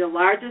to be the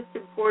largest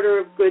importer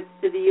of goods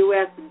to the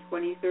U.S. in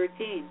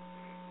 2013,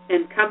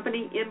 and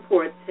company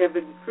imports have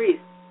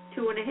increased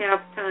 2.5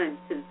 times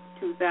since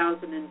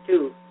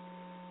 2002.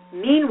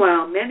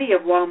 Meanwhile, many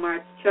of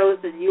Walmart's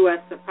chosen U.S.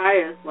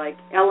 suppliers, like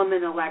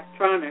Element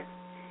Electronics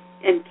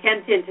and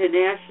Kent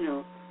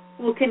International,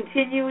 will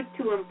continue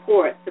to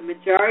import the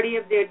majority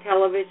of their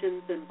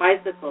televisions and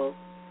bicycles,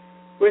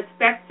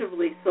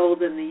 respectively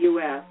sold in the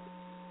U.S.,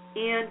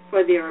 and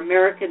for their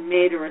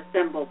American-made or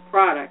assembled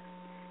products,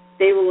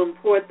 they will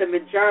import the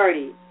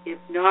majority, if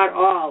not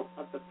all,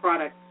 of the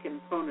product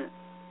components.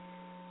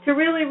 To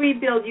really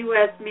rebuild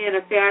U.S.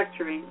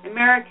 manufacturing,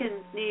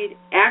 Americans need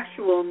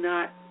actual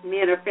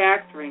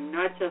manufacturing,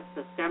 not just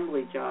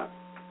assembly jobs.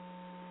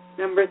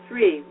 Number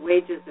 3,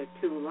 wages are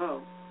too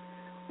low.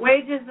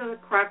 Wages are the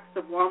crux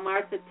of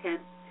Walmart's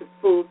attempt to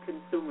fool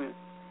consumers.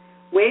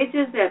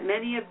 Wages at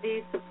many of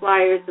these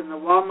suppliers in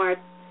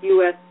Walmart's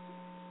U.S.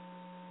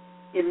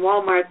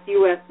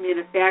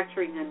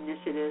 manufacturing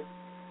initiatives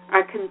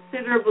are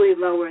considerably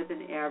lower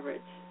than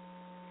average.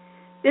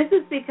 This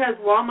is because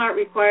Walmart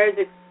requires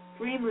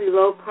extremely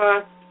low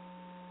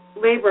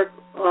labor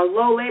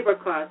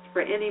costs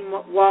for any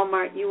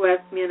Walmart U.S.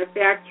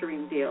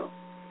 manufacturing deal.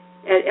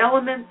 At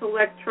Element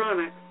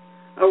Electronics,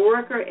 a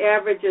worker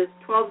averages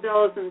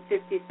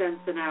 $12.50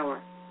 an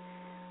hour.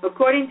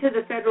 According to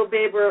the Federal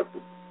Bureau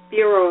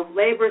of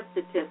Labor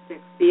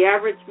Statistics, the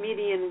average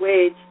median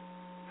wage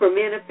for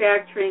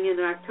manufacturing in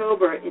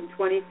October in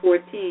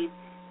 2014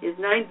 is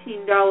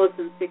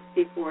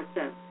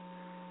 $19.64.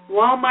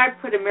 Walmart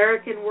put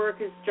American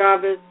workers'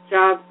 jobs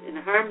in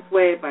harm's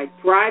way by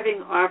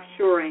driving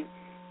offshoring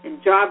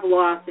and job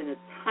loss in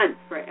its hunt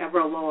for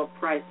ever lower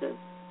prices.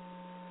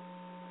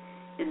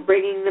 In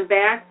bringing them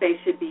back, they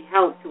should be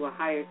held to a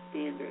higher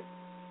standard.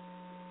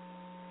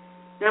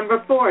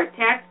 Number 4,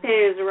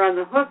 taxpayers are on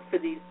the hook for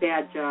these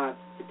bad jobs.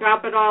 To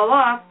top it all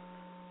off,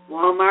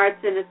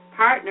 Walmart and its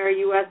partner,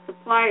 U.S.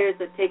 suppliers,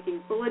 are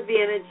taking full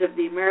advantage of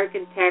the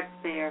American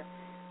taxpayer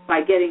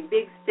by getting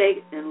big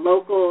state and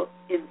local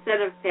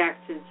incentive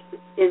packages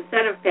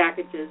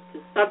to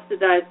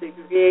subsidize the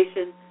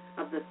creation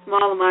of the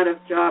small amount of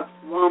jobs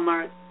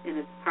Walmart and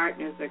its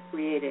partners are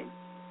creating.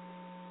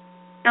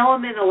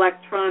 Element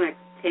Electronics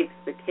takes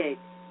the cake.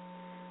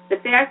 The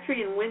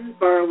factory in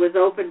Winnsboro was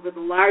opened with a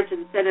large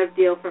incentive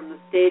deal from the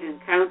state and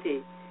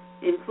county,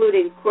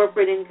 including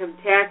corporate income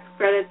tax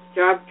credits,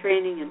 job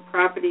training, and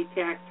property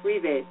tax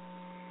rebates.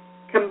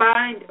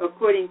 Combined,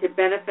 according to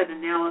benefit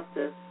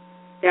analysis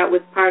that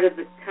was part of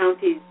the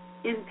county's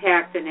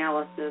impact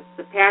analysis,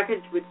 the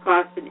package would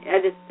cost an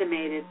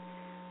estimated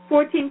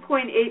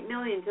 $14.8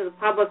 million to the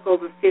public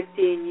over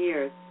 15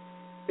 years.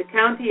 The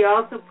county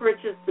also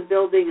purchased the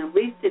building and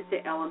leased it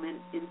to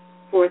Element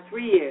for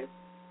 3 years,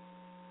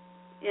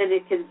 and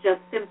it can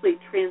just simply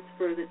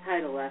transfer the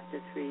title after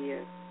 3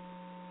 years.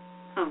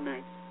 How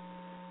nice.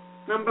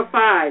 Number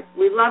 5,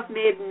 we love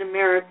Made in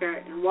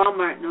America, and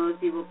Walmart knows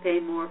you will pay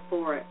more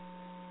for it.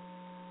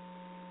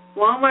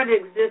 Walmart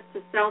exists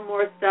to sell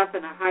more stuff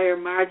and a higher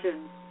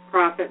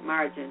profit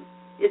margin.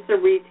 It's a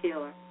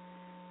retailer.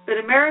 But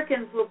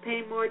Americans will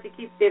pay more to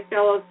keep their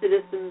fellow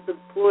citizens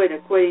employed,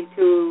 according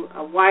to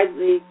a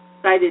widely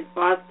cited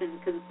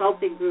Boston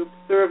Consulting Group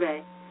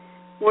survey.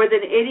 More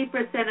than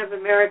 80% of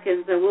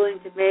Americans are willing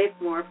to pay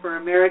more for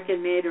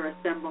American-made or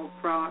assembled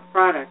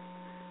products,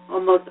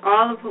 almost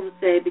all of whom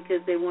say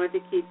because they want to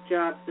keep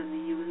jobs in the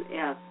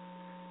U.S.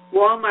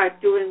 Walmart,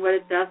 doing what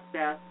it does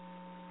best,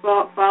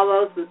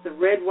 follows with the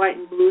red, white,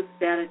 and blue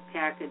spattered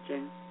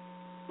packaging.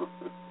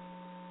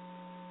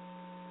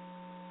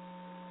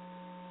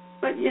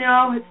 But,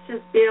 it's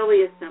just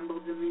barely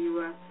assembled in the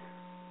U.S.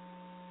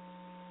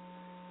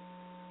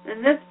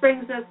 And this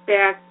brings us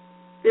back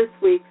this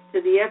week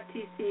to the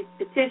FTC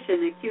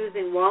petition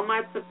accusing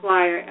Walmart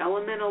supplier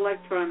Element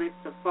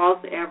Electronics of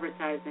false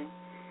advertising,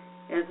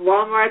 as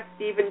Walmart's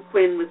Stephen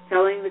Quinn was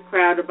telling the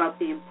crowd about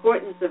the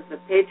importance of the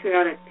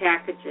patriotic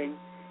packaging.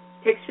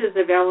 Pictures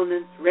of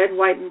Element's red,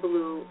 white, and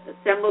blue,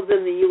 assembled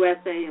in the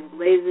USA in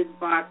blazoned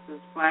boxes,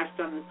 flashed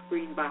on the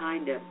screen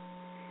behind him.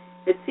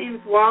 It seems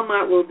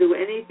Walmart will do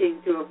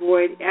anything to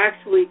avoid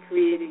actually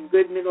creating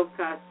good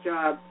middle-class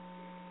jobs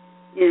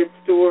in its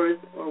stores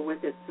or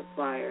with its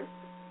suppliers.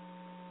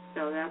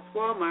 So that's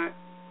Walmart.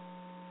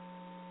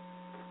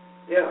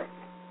 Yeah,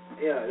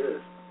 it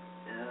is.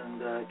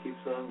 And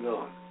keeps on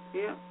going.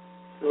 Yeah.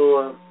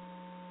 So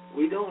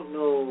we don't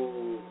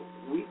know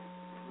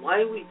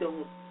why we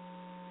don't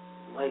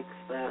like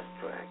Fast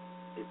Track.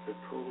 It's a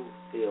total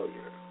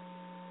failure.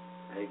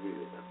 I agree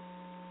with them.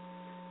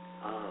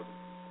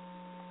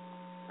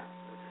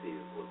 Let's see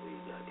what we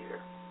got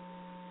here.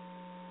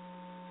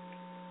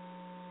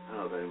 I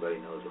don't know if anybody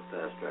knows what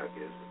Fast Track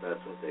is, but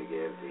that's what they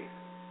gave the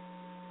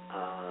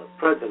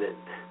president.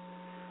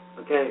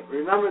 Okay,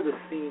 remember the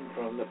scene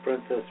from The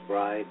Princess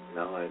Bride?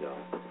 No, I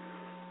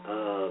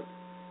don't.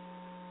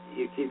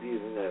 You keep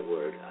using that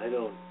word. I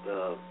don't.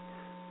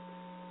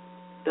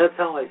 That's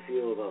how I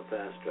feel about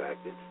Fast Track.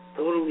 It's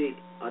totally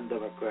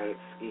undemocratic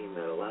scheme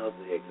that allows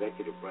the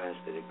executive branch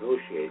to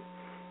negotiate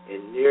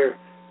in near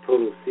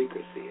total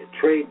secrecy, a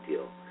trade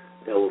deal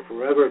that will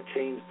forever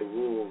change the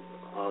rules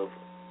of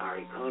our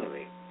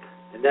economy,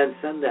 and then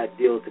send that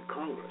deal to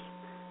Congress.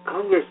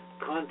 Congress,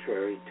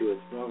 contrary to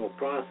its normal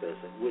process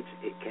in which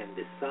it can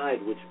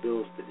decide which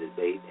bills to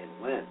debate and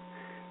when,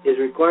 is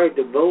required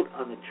to vote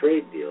on the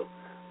trade deal,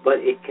 but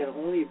it can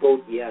only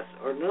vote yes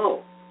or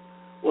no.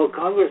 Well,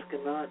 Congress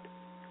cannot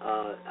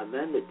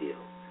amend the deal,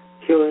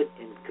 kill it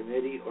in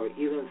committee, or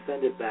even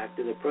send it back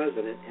to the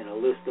President in a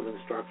list of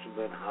instructions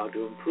on how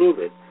to improve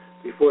it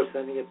before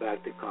sending it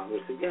back to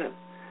Congress again.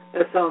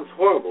 That sounds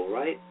horrible,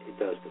 right? It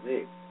does to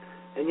me.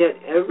 And yet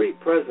every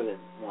president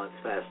wants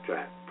fast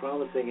track,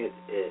 promising it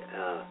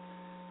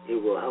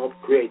will help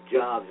create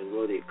jobs and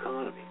grow the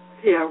economy.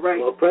 Yeah, right.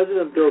 Well,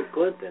 President Bill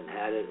Clinton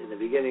had it in the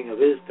beginning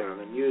of his term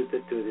and used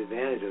it to his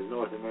advantage of the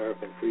North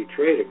American Free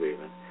Trade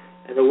Agreement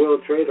and the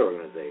World Trade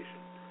Organization.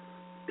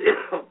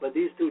 But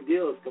these two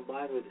deals,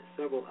 combined with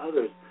several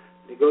others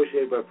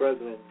negotiated by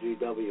President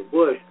G.W.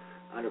 Bush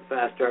under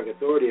fast-track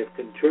authority, have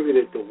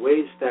contributed to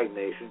wage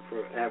stagnation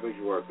for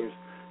average workers,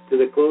 to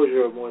the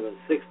closure of more than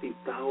 60,000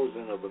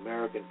 of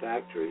American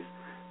factories,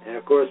 and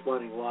a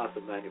corresponding loss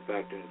of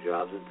manufacturing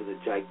jobs, and to the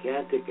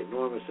gigantic,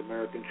 enormous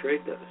American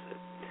trade deficit,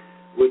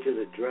 which is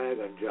a drag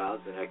on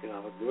jobs and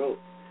economic growth.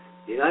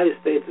 The United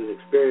States is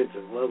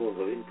experiencing levels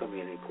of income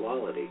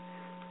inequality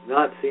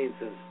not seen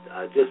since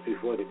just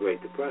before the Great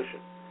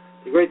Depression.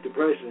 The Great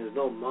Depression is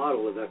no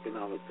model of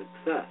economic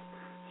success.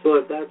 So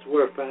if that's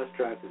where fast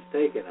track has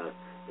taken us,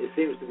 it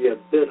seems to be a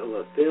bit of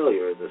a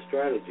failure as a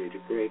strategy to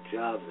create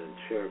jobs and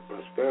share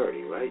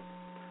prosperity, right?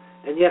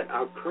 And yet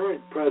our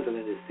current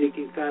president is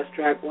seeking fast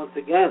track once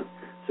again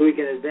so he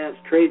can advance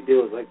trade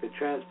deals like the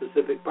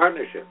Trans-Pacific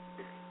Partnership,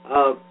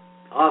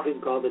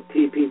 often called the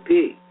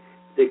TPP.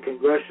 The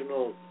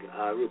congressional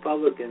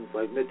Republicans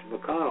like Mitch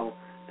McConnell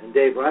and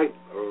Dave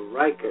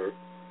Riker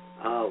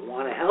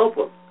want to help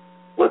him.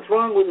 What's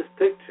wrong with this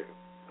picture?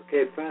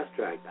 Okay, fast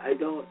track. I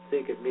don't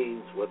think it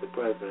means what the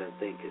president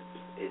thinks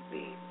it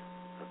means.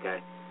 Okay,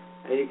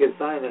 and you can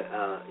sign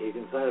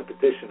a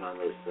petition on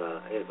this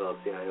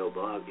AFL-CIO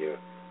blog here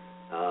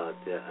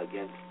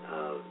against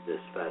this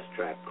fast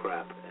track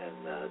crap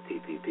and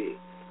TPP.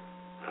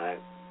 All right,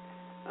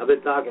 I've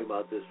been talking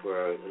about this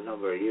for a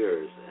number of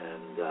years,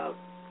 and of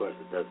course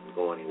it doesn't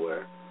go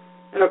anywhere.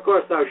 And of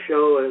course our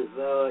show has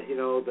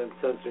been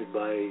censored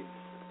by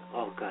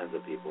all kinds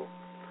of people.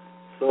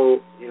 So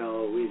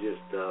we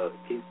just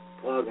keep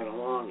plugging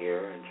along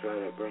here and try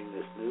to bring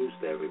this news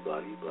to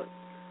everybody, but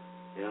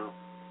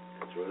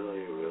it's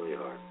really, really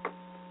hard.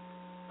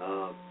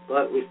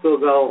 But we still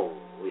go,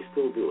 we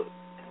still do it,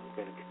 and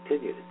we're going to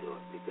continue to do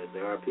it because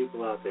there are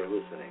people out there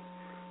listening,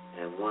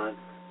 and 1,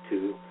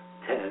 2,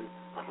 10,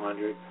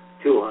 100,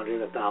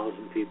 200,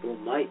 1,000 people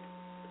might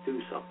do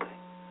something.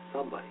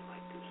 Somebody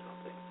might do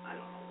something. I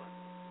don't know what.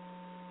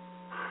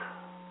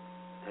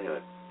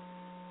 Anyway.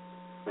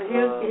 But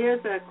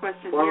here's a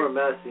question. Former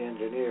Massey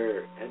Engine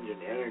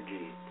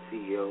Energy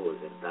CEO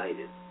was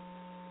indicted.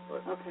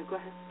 What? Okay, go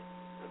ahead.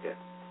 Okay.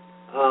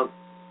 Let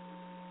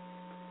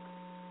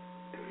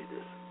me read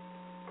this.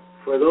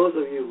 For those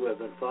of you who have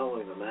been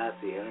following the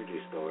Massey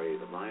Energy story,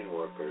 the mine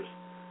workers,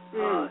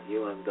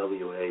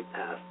 UMWA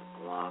passed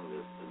along the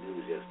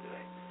news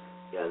yesterday.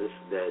 Yeah,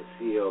 the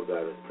CEO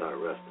got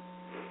arrested.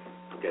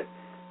 Okay.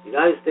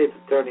 United States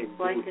Attorney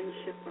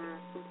Blankenship or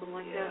something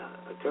like that.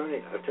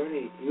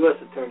 U.S.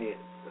 Attorney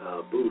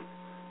Booth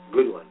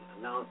Goodwin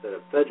announced that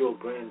a federal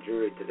grand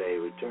jury today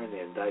returned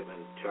the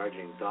indictment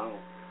charging Donald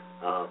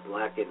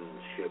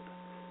Blankenship,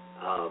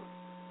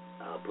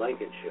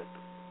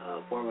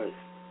 former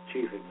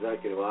chief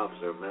executive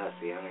officer of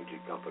Massey Energy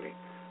Company,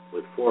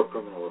 with 4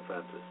 criminal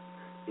offenses.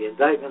 The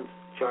indictments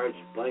charged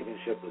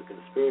Blankenship with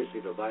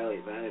conspiracy to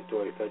violate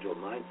mandatory federal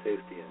mine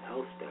safety and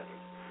health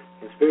standards,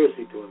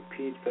 conspiracy to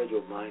impede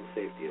federal mine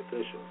safety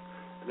officials,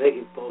 and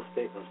making false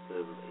statements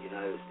to the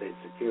United States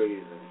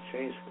Securities and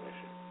Exchange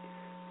Commission,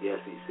 the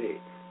SEC,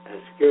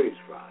 and securities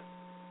fraud.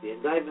 The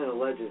indictment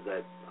alleges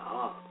that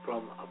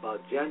from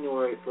about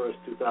January 1st,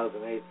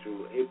 2008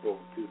 through April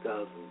 9th,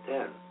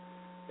 2010,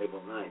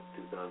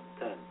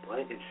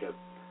 Blankenship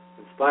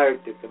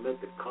conspired to commit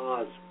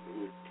cause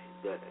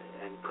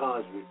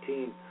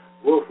routine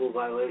willful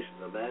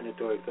violations of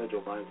mandatory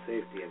federal mine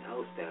safety and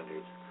health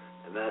standards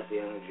at Massey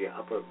Energy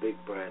Upper Big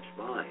Branch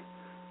Mine,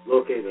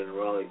 located in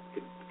Raleigh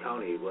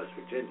County, West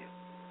Virginia.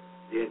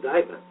 The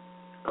indictment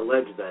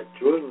alleged that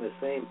during the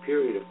same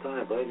period of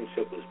time,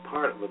 Blankenship was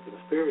part of a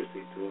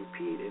conspiracy to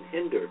impede and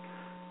hinder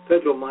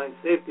federal mine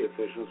safety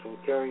officials from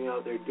carrying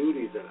out their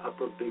duties at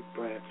Upper Big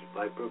Branch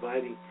by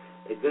providing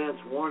advance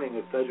warning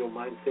of federal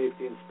mine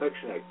safety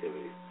inspection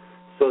activities,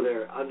 so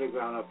their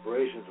underground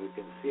operations would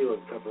conceal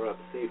and cover up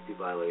safety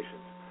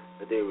violations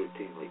that they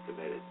routinely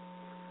committed.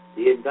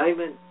 The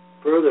indictment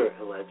further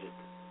alleged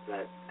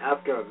that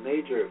after a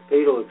major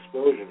fatal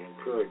explosion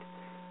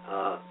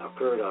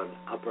occurred on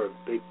Upper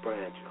Big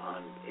Branch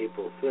on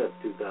April 5th,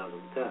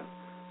 2010,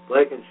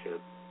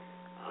 Blankenship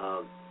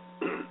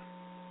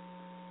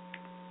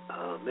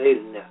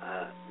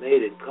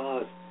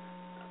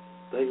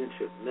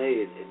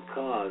made and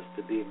caused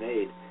to be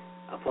made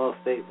false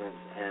statements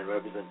and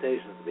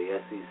representations of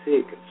the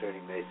SEC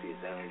concerning Macy's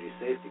energy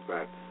safety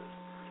practices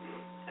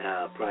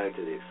prior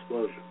to the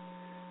explosion.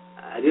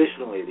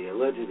 Additionally, the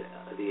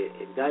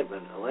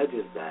indictment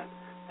alleges that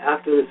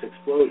after this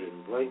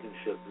explosion,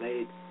 Blankenship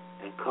made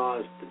and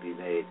caused to be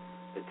made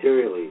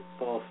materially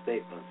false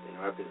statements and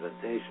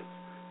representations,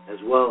 as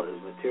well as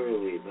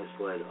materially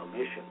misled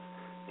omissions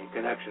in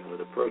connection with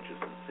the purchase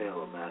and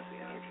sale of Massey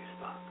Energy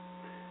stock.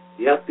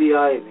 The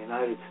FBI and the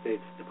United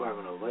States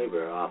Department of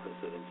Labor Office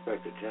of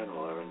Inspector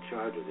General are in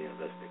charge of the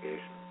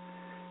investigation.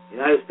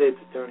 United States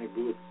Attorney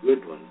Booth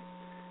Goodwin,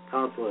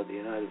 Counsel at the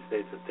United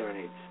States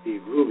Attorney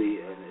Steve Ruby,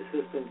 and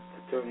Assistant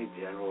Attorney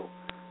General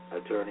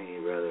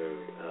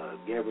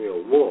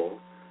Gabriel Wool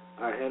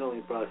are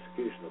handling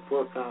prosecution. The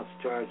 4 counts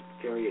charged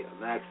carry a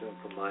maximum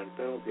combined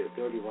penalty of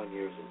 31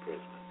 years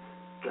imprisonment.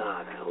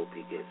 God, I hope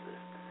he gets this.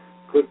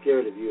 Click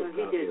here to view a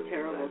copy of the He did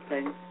terrible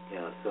things.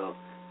 Yeah, so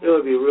it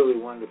would be really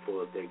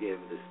wonderful if they gave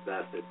this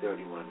bastard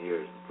 31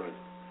 years in prison.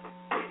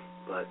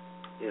 But,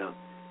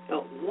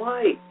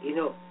 why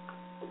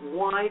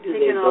do they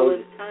taking all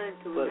this time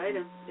to indict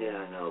him?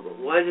 Yeah, I know, but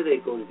why do they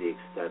go to the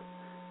extent?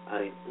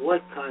 I mean,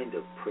 what kind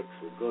of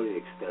pricks would go to the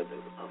extent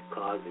of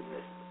causing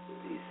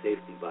these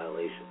safety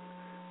violations?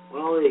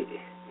 Well,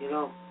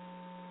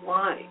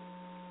 why?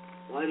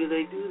 Why do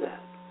they do that?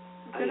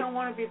 They don't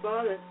want to be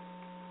bothered.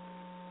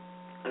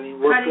 I mean,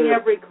 what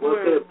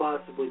could it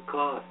possibly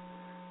cost?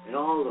 And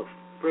all the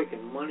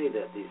freaking money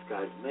that these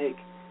guys make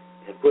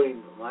and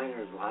putting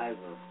miners' lives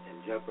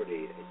in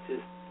jeopardy, it's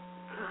just,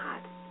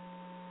 God,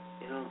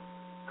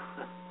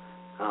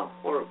 how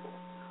horrible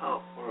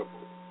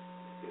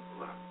these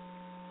people are.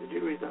 Did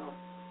you read that one?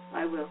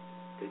 I will.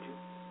 Did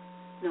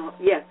you? No,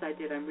 yes, I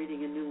did. I'm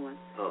reading a new one.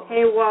 Oh.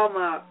 Hey,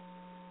 Walmart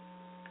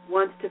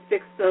wants to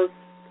fix those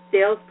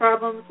sales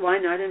problems. Why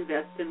not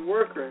invest in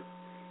workers?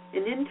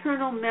 An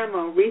internal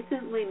memo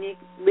recently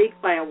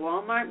leaked by a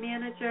Walmart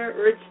manager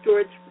urged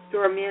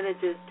store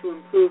managers to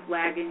improve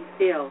lagging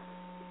sales,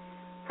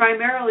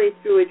 primarily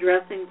through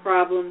addressing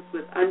problems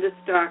with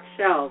understocked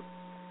shelves,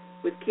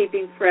 with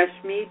keeping fresh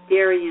meat,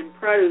 dairy, and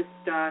produce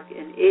stock,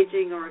 and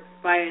aging or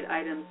expired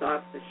items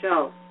off the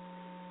shelves.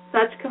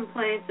 Such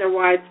complaints are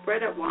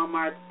widespread at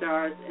Walmart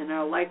stores and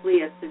are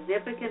likely a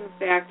significant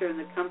factor in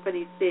the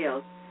company's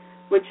sales,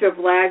 which have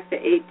lagged for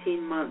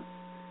 18 months.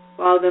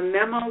 While the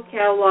memo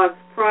catalogs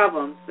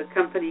problems the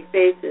company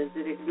faces,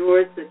 it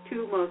ignores the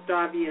 2 most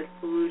obvious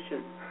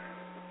solutions.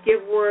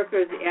 Give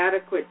workers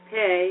adequate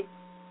pay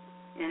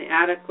and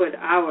adequate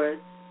hours.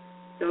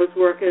 Those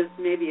workers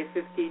maybe a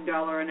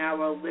 $15 an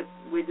hour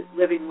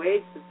living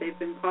wage that they've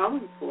been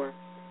calling for.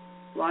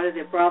 A lot of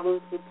their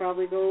problems would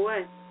probably go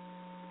away.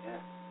 Yeah.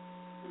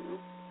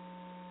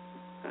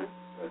 Okay.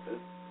 That's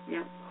it?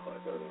 Yeah. Oh, I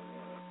thought it was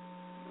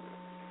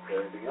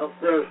anything else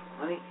there,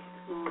 honey?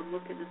 Oh, I'm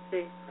looking to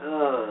see.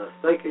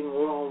 Striking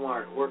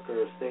Walmart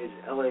workers stage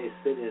L.A.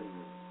 sit-down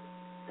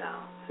at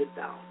the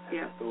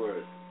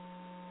stores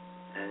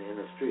and in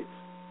the streets.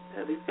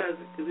 Yeah, these guys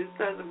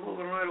are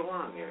moving right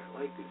along here. I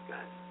like these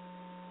guys.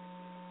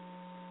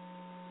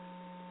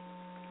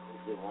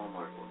 Hopefully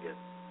Walmart will get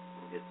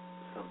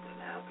something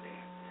happening.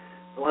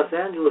 In Los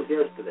Angeles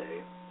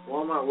yesterday,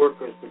 Walmart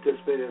workers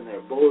participated in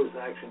their boldest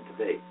action to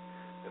date,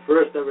 the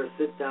first ever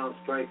sit-down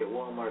strike at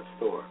Walmart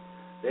store.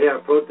 They are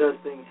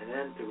protesting an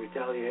end to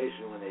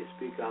retaliation when they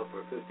speak out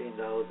for $15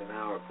 an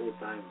hour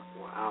full-time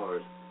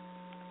hours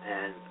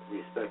and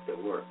respect at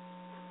work.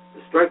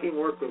 The striking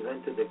workers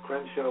entered the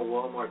Crenshaw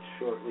Walmart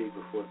shortly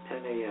before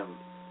 10 a.m.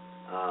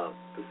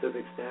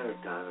 Pacific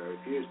Standard Time and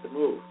refused to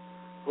move,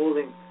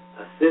 holding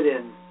a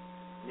sit-in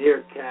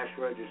near cash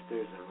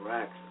registers and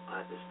racks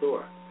at the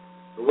store.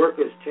 The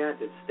workers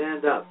chanted,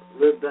 "Stand up,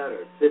 live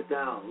better, sit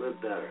down, live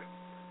better,"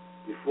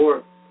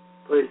 before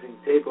placing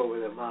tape over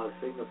their mouths,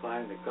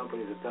 signifying the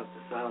company's attempt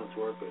to silence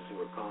workers who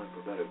were calling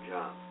for better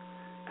jobs.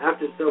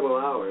 After several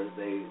hours,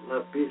 they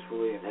left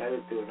peacefully and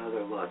headed to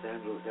another Los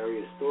Angeles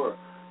area store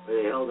where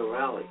they held a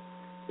rally.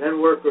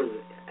 Then workers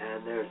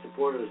and their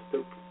supporters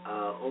took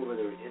over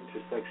the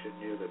intersection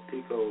near the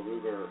Pico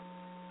Rivera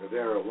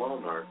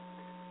Walmart,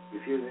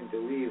 refusing to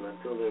leave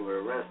until they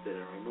were arrested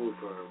and removed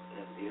from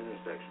the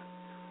intersection.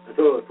 A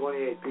total of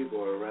 28 people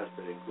were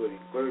arrested, including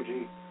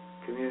clergy,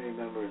 community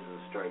members, and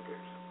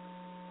strikers.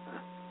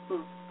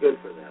 Good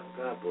for them.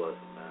 God bless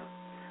them, man.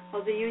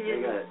 Well, the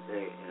union...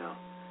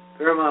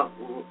 Paramount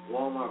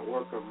Walmart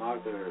worker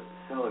Martha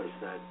Sellers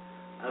said,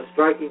 "I'm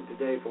striking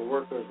today for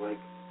workers like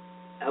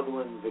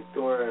Evelyn,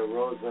 Victoria,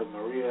 Rosa,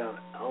 Maria,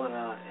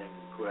 Elena, and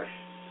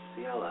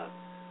Graciela,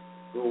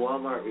 who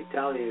Walmart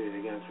retaliated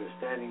against for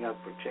standing up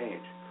for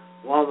change.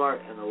 Walmart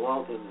and the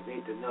Waltons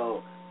need to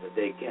know that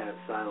they can't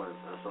silence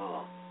us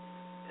all."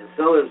 And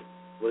Sellers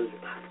was...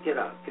 Get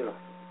out. Jesus.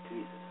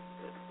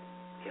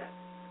 Cat.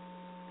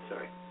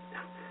 Sorry.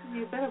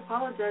 You better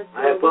apologize.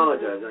 I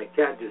apologize. My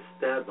cat just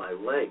stabbed my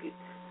leg.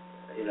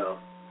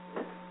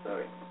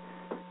 Sorry.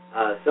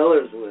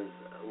 Sellers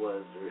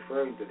was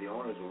referring to the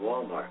owners of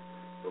Walmart,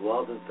 the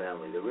Walton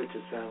family, the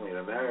richest family in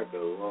America,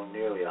 who own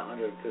nearly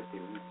 $150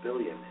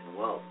 billion in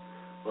wealth.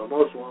 while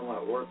most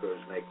Walmart workers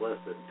make less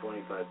than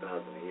 $25,000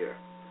 a year.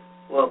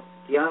 Well,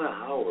 Deanna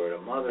Howard,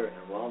 a mother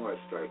and Walmart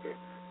striker,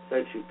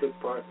 said she took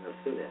part in a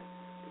sit-in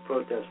to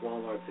protest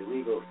Walmart's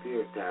illegal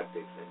fear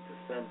tactics and to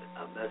send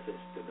a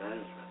message to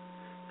management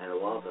and the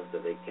Waltons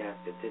that they can't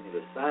continue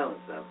to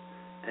silence them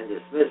and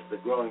dismiss the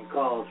growing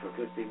calls for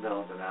 $15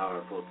 an hour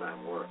and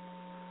full-time work.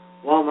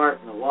 Walmart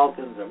and the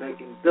Waltons are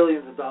making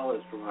billions of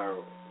dollars from our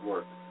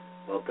work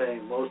while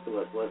paying most of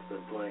us less than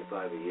 $25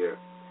 a year.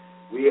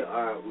 We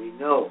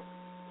know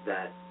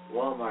that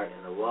Walmart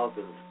and the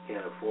Waltons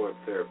can't afford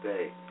fair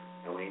pay,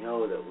 and we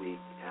know that we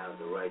have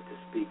the right to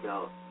speak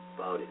out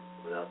about it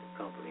without the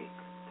company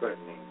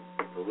threatening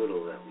the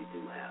little that we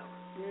do have.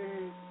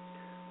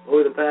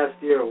 Over the past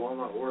year,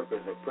 Walmart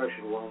workers have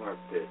pressured Walmart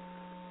to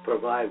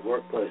provide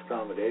workplace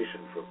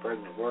accommodation for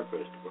pregnant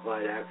workers, to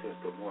provide access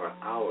to more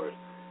hours,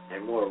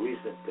 and more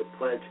recent, to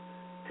pledge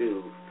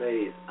to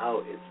phase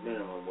out its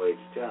minimum wage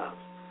jobs.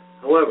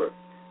 However,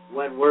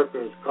 when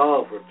workers'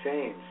 call for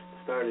change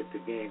started to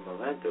gain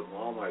momentum,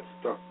 Walmart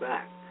struck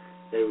back.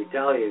 They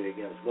retaliated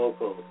against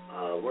local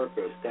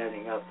workers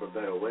standing up for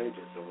better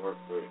wages and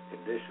workplace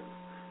conditions,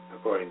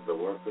 according to the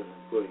workers,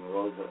 including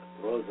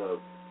Rosa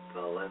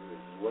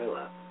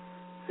Valenzuela,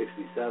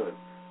 67,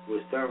 who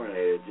was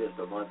terminated just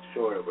a month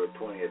short of her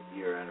 20th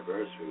year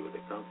anniversary with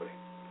the company.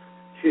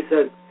 She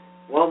said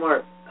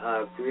Walmart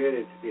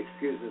created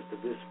excuses to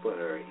discipline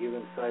her,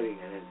 even citing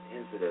an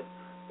incident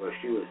where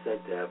she was said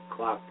to have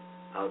clocked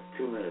out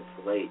 2 minutes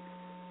late,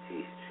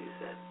 she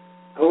said.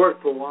 I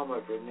worked for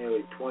Walmart for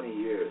nearly 20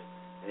 years,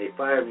 and they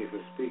fired me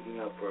for speaking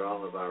up for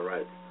all of our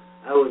rights.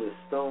 I was a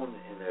stone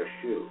in their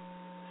shoe,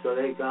 so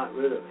they got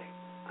rid of me.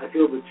 I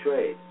feel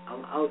betrayed.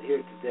 I'm out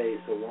here today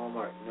so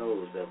Walmart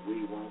knows that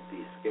we won't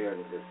be scared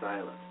into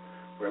silence.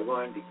 We're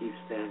going to keep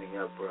standing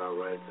up for our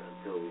rights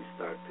until we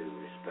start to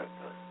respect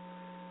us.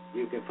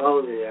 You can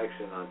follow the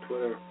action on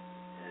Twitter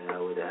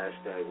with the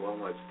hashtag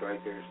Walmart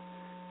Strikers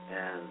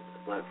and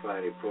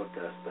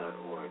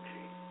BlackFridayProtest.org.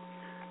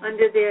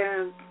 Under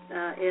their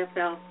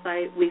AFL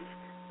site, we've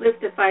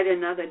lived to fight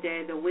another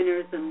day, the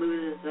winners and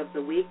losers of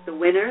the week. The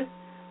winners,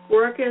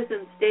 workers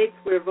in states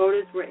where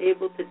voters were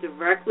able to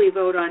directly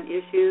vote on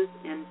issues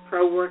and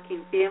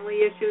pro-working family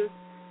issues.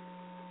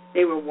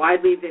 They were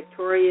widely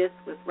victorious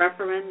with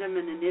referendum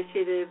and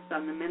initiatives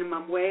on the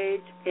minimum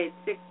wage, paid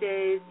sick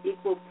days,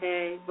 equal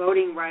pay,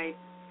 voting rights,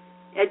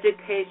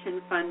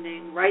 education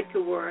funding, right to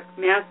work,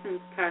 mass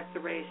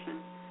incarceration,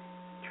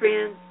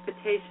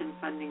 transportation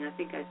funding, I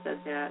think I said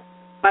that,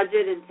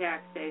 budget and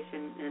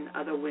taxation, and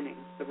other winnings.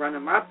 The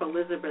runner-up,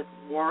 Elizabeth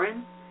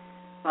Warren.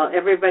 While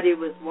everybody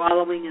was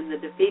wallowing in the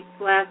defeats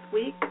last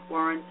week,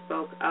 Warren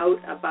spoke out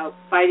about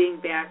fighting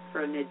back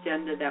for an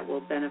agenda that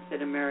will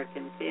benefit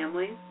American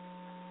families.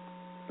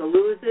 The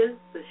losers,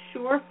 the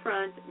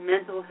Shorefront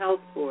Mental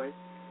Health Board,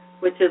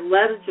 which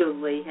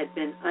allegedly had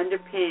been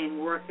underpaying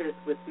workers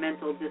with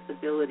mental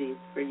disabilities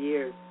for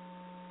years.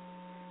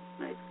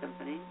 Nice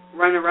company.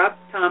 Runner-up,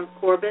 Tom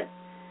Corbett,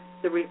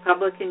 the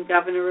Republican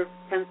governor of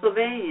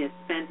Pennsylvania,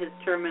 spent his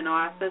term in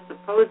office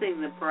opposing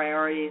the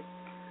priorities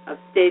of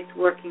states'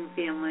 working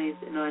families,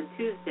 and on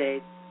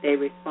Tuesday they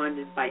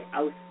responded by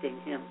ousting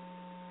him.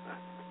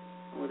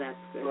 Oh, that's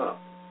good. Well,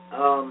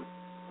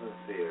 let's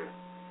see here.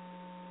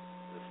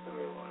 This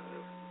story I wanted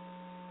to...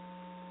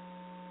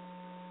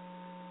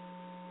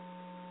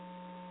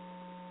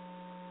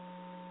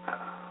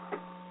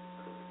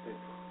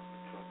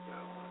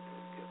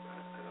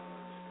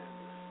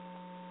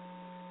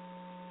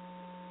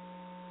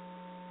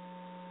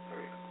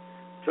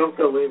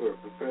 Chunka labor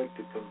prepared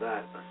to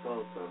combat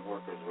assaults on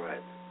workers'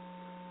 rights.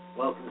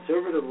 While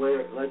conservative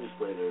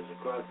legislators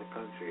across the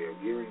country are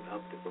gearing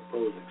up to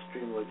propose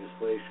extreme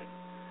legislation,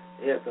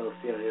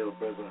 AFL-CIO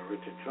President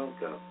Richard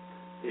Chunka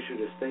issued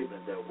a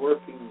statement that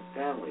working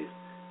families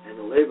and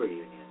the labor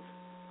unions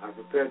are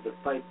prepared to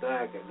fight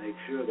back and make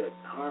sure that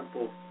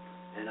harmful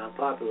and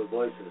unpopular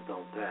voices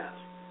don't pass.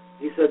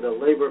 He said the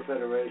Labor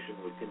Federation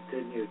would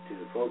continue to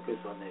focus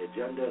on the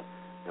agenda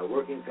that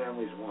working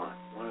families want,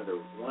 one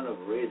of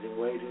raising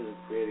wages and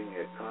creating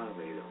an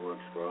economy that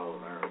works for all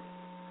Americans.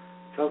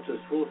 Trump's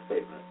full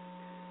statement,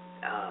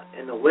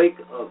 in the wake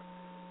of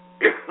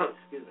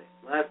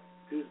last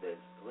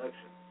Tuesday's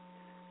election,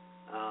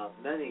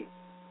 many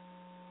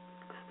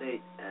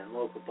state and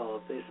local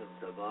politicians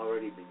have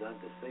already begun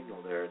to signal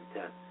their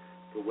intent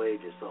to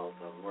wage assault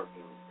on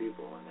working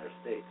people in their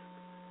states.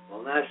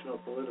 While national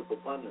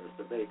political pundits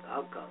debate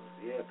outcomes,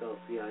 the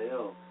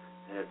AFL-CIO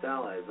and its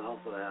allies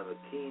also have a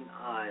keen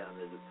eye on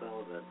the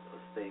development of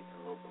state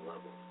and local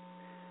levels.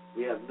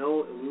 We have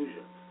no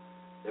illusions.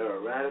 There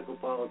are radical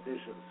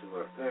politicians who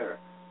are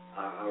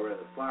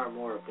far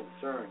more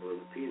concerned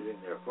with appeasing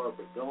their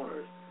corporate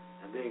donors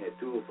and being a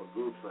tool for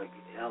groups like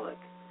ALEC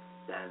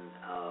than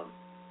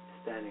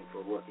standing for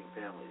working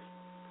families.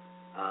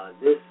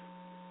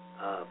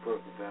 For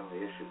working family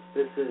issues.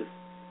 This is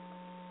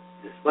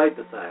despite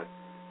the fact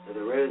that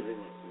the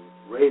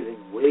raising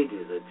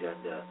wages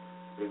agenda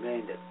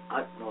remained of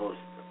utmost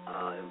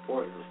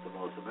importance to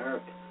most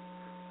Americans.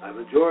 A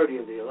majority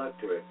of the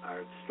electorate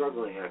are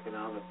struggling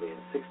economically,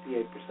 and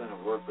 68%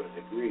 of workers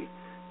agree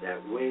that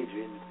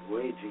raising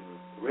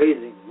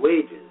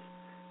wages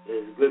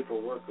is good for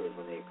workers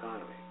and the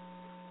economy.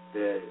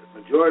 The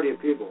majority of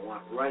people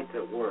want rights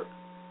at work.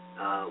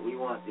 We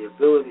want the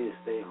ability to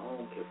stay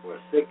home if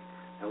we're sick,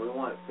 and we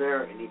want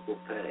fair and equal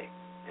pay.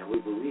 And we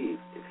believe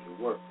if you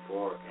work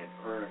for and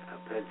earn a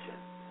pension,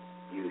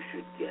 you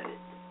should get it.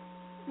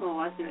 Oh,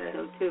 I think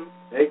so too.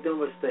 Make no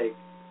mistake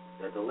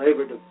that the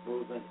labor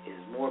movement is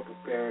more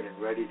prepared and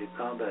ready to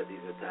combat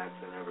these attacks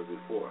than ever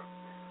before.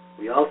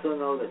 We also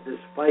know that this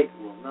fight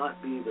will not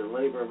be the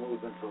labor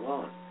movements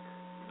alone.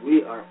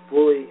 We are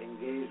fully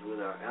engaged with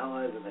our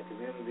allies in the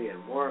community,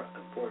 and more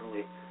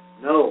importantly,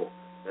 know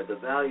that the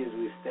values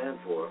we stand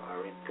for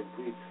are in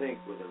complete sync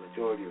with the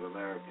majority of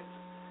Americans.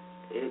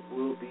 It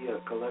will be a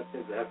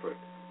collective effort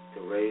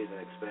to raise and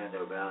expand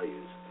our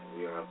values, and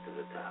we are up to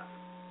the task.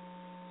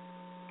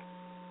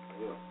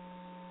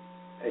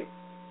 Hey.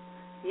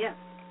 Yes.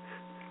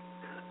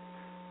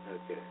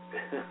 Okay.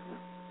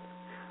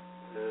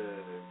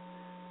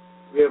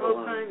 We have all a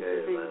long kinds day,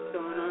 of things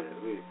going on.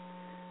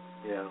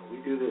 We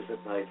do this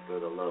at night for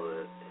the love of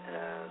it,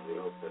 and we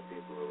hope that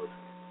people will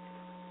listen.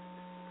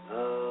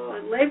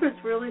 But labor's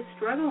really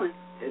struggling.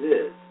 It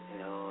is,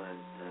 and I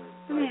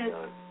mean,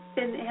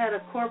 it's had a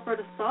corporate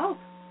assault.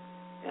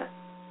 Yeah.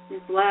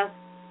 These last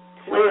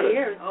 20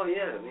 years. Oh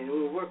yeah, I mean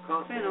we're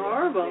constantly. It's been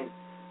horrible. I mean,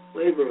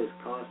 labor is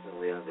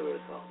constantly under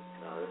assault.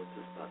 There's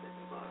just nothing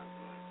about it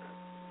like that.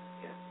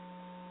 Yeah.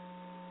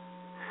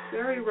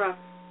 Very rough.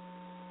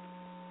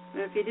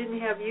 And if you didn't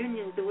have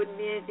unions, there wouldn't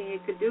be anything you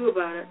could do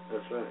about it.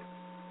 That's right.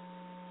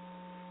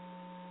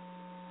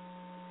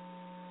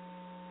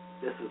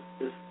 This is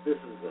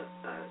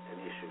an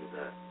issue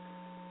that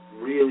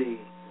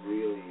really,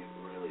 really,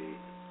 really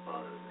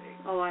bothers me.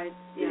 Oh,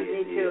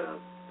 me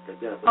too. The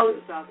death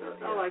Post office.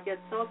 Yeah. Oh, I get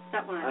so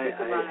upset when I think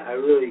about it. I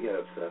really get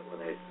upset when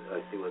I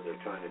see what they're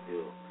trying to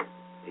do,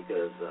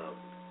 because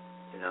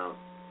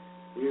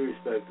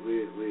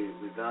we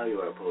value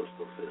our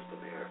postal system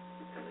here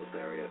in this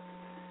area,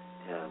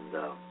 and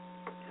the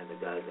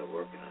guys that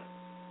work in it.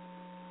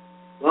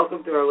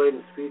 Welcome to our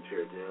latest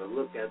feature to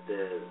look at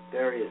the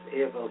various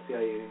AFL-CIO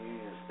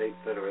union, state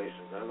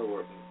federations, and other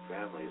working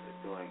families that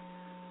are doing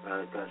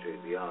around the country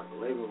and beyond.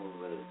 The labor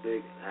movement is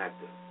big and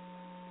active.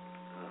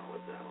 I don't know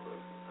what the hell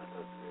this is. I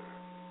thought they were...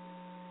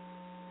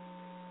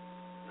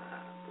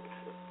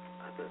 bullshit.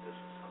 I thought this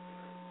was something.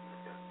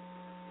 Okay.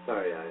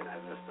 Sorry, I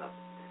messed up.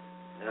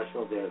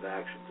 National Day of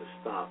Action to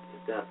stop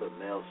the death of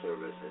mail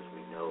service as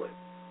we know it.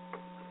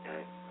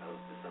 Okay? That was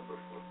December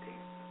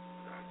 14th.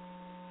 Sorry.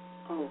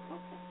 Oh, okay.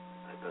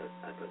 I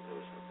thought there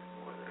was something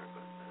more there,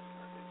 but that's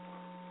nothing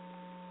more.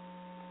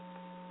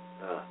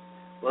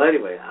 Well,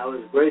 anyway, I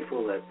was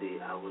grateful that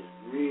I was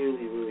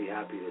really, really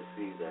happy to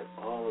see that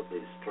all of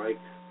the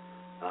strikes,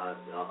 all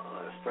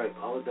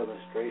the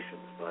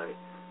demonstrations by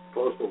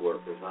postal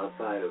workers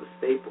outside of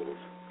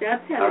Staples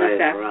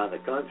around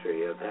the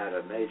country have had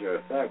a major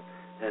effect,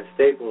 and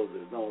Staples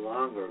is no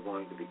longer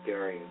going to be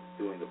doing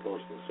the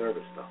postal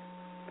service stuff.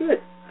 Good.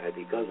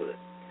 Because of it.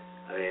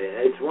 I mean,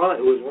 it's wrong.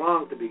 It was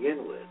wrong to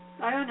begin with.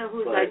 I don't know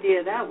whose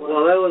idea that was.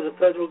 Well, that was a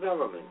federal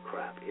government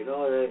crap. It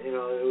was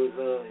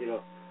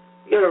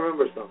you got to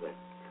remember something.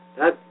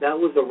 That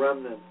was a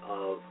remnant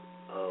of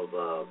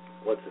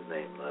what's his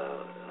name?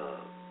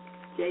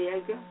 J.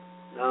 Edgar?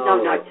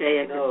 No, not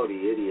J. Edgar. No, the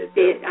idiot.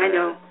 I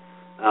know.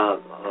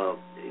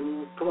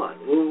 Come on,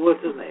 what's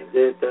his name?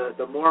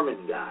 The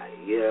Mormon guy.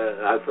 Yeah,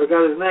 I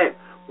forgot his name.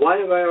 Why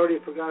have I already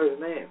forgot his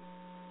name?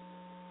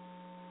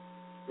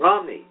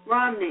 Romney.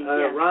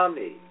 Yes.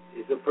 Romney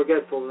is a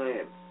forgetful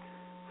name.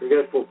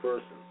 Forgetful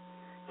person.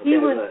 Okay, he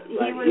was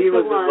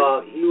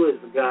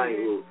the guy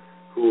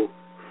who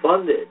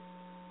funded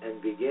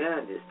and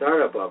began the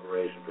startup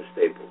operation for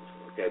Staples.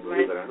 Okay,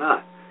 believe it or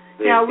not.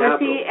 Now, was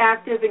he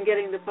active in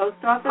getting the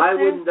post office? I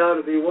wouldn't doubt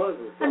if he was.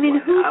 I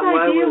mean, whose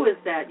idea was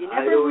that? You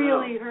never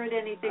really heard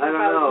anything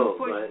about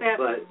who pushed that,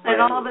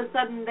 and all of a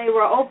sudden they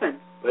were open.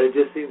 But it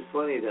just seems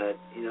funny that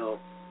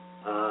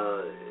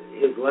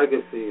his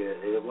legacy,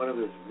 one of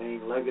his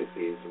main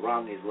legacies,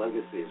 Romney's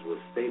legacies, was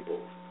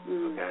Staples.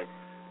 Okay,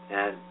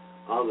 and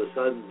all of a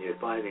sudden you're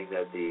finding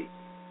that he's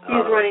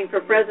running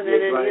for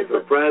president. He's running for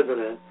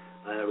president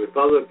on the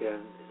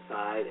Republican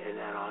side, and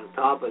then on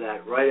top of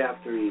that, right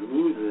after he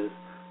loses,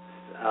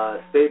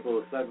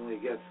 Staples suddenly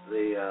gets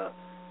the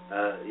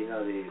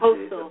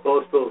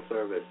postal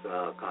service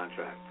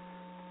contract.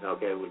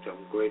 Okay, which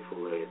I'm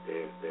grateful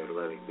they're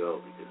letting go,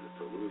 because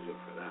it's a loser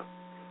for them.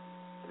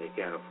 They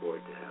can't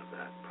afford to have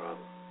that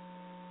problem.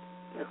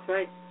 That's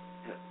right.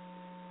 Yeah.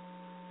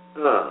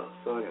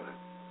 So anyway,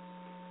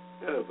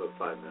 about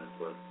 5 minutes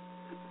left.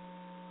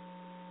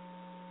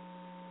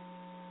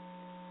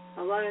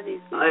 A lot of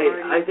these people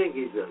I think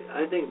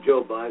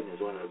Joe Biden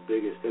is one of the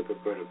biggest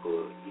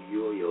hypocritical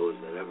yo-yos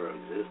that ever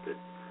existed,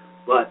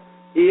 but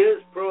he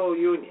is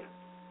pro-union,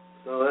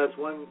 so that's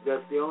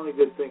the only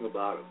good thing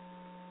about him.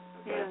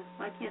 Okay? Yeah,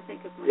 I can't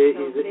think of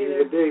myself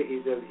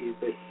He's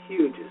the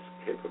hugest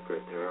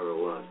hypocrite there ever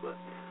was, but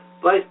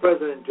Vice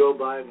President Joe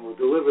Biden will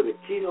deliver the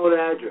keynote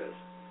address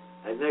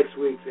at next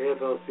week's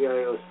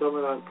AFL-CIO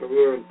Summit on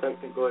Career and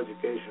Technical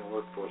Education and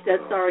Workforce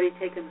That's Development. already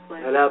taken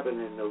place. That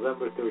happened in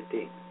November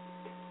 13th.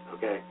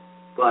 Okay?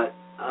 But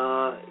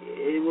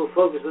it will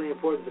focus on the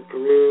importance of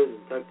careers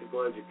and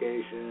technical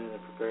education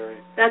and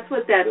preparing. That's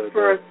what that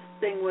first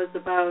thing was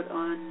about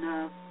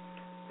on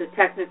the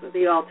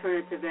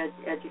alternative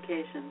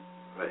education.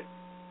 Right.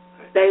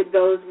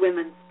 Those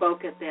women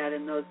spoke at that,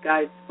 and those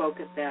guys spoke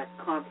at that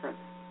conference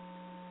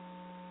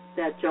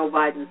that Joe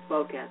Biden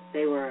spoke at.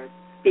 They were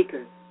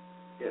speakers.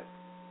 Yes.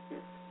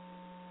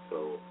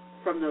 So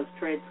from those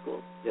trade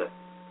schools. Yes.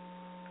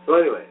 So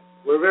anyway,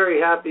 we're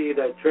very happy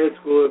that trade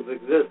schools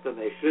exist, and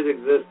they should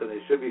exist, and they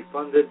should be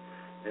funded,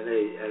 and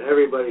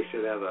everybody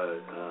should have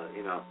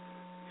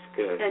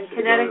And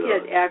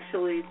Connecticut,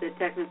 actually, the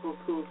technical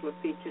schools were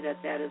featured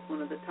at that as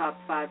one of the top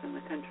 5 in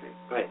the country.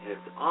 Right.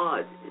 It's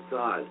odd.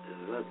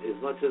 As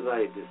much as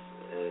I just,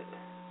 I'm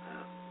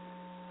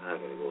not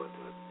going to go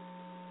into it.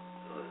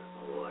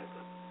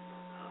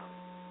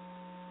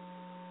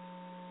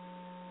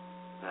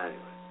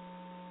 Anyway.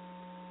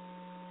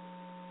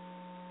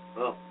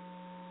 Well,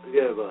 we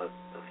have a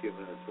few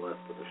minutes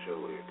left of the show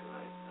here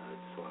tonight. I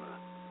just want to...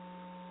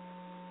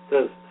 It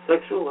says,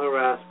 sexual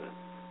harassment.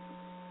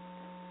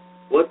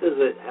 What does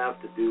it have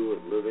to do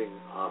with living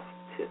off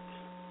tips?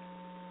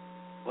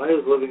 Why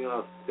does living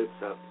off tips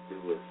have to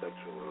do with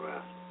sexual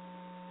harassment?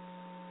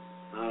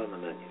 Not on the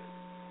menu.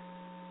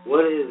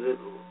 What is it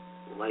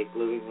like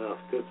living off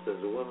tips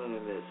as a woman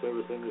in the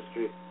service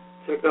industry?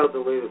 Check out the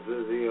latest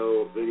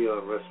video on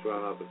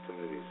Restaurant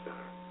Opportunity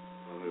Center.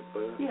 Want me to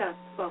play that? Yeah,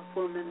 it's about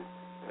 4 minutes.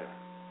 Yeah.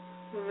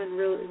 Women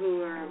really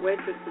who are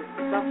waitresses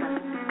suffer.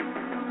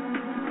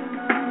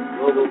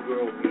 Global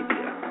Girl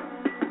Media.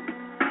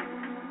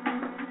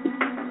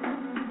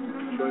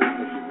 Detroit,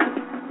 Michigan.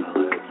 Now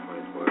that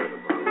explains why the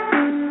problem.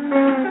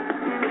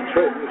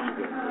 Detroit,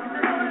 Michigan.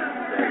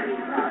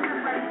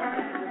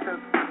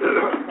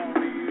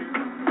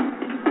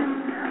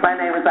 My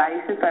name is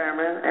Aisha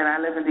Thurman, and I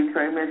live in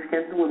Detroit,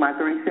 Michigan, with my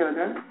 3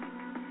 children.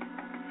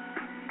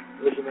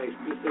 Aisha makes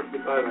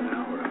 $2.65 an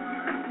hour.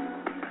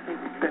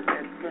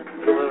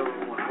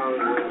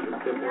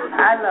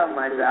 I love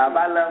my job.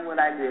 I love what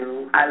I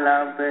do. I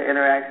love the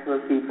interaction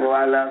with people.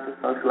 I love the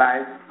social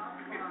life.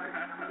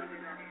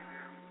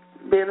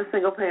 Being a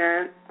single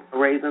parent,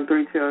 raising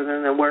 3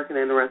 children, and working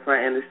in the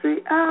restaurant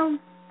industry, it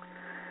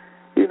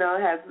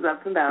has its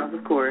ups and downs,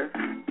 of course.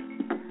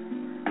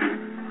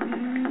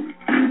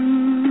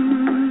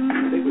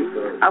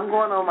 I'm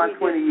going on my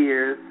 20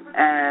 years,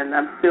 and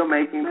I'm still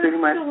making pretty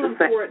much the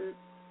same. Important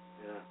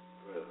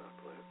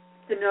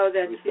to know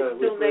that she's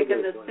still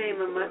making the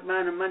same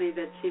amount of money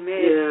that she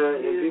made. Yeah,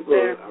 and people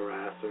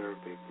harass her,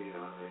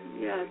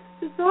 Yeah,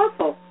 it's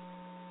awful.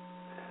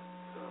 Yeah,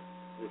 so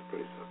it's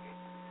pretty sucky.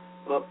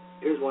 Well,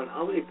 here's one.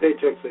 How many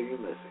paychecks are you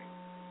missing?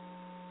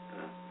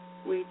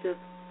 We just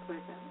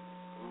played that.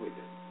 Oh, we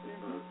did.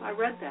 Mm-hmm. I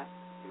read that.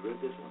 You read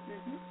this one?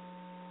 Mm-hmm.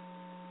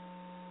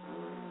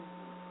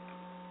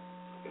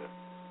 Okay.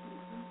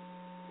 Mm-hmm.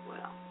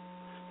 Well,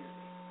 excuse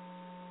me.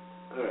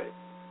 All right.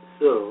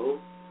 So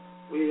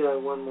we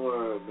got one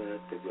more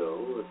minute to go.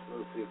 Let's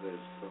see if there's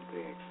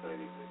something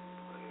exciting we can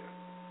play here.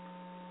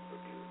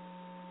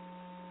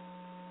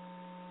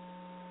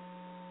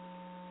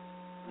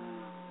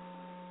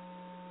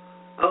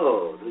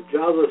 The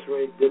jobless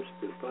rate dips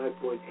to 5.8%,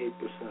 with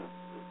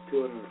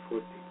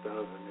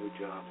 214,000 new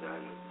jobs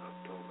added in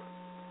October.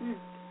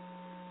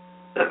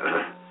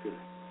 Excuse me.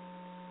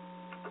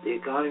 The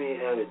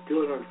economy added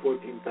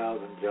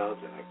 214,000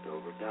 jobs in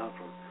October, down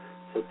from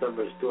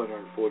September's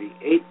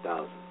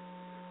 248,000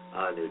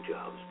 new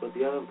jobs. But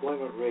the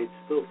unemployment rate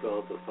still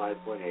fell to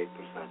 5.8%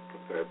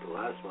 compared to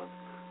last month's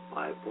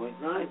 5.9%,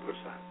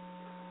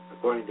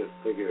 according to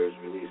figures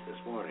released this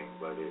morning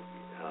by the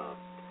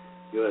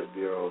U.S.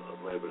 Bureau of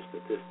Labor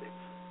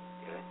Statistics.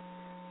 Okay,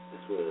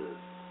 this was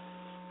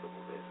a couple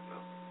of days ago.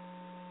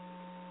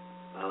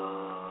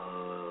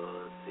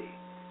 Let's see.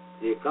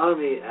 The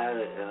economy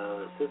added,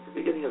 since the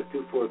beginning of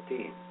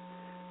 2014,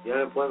 the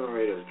unemployment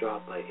rate has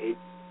dropped by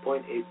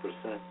 8.8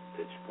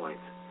 percentage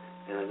points,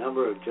 and the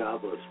number of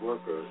jobless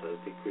workers has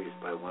decreased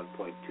by 1.2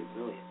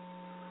 million.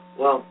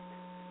 Well,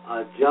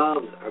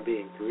 jobs are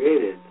being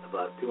created,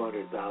 about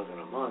 200,000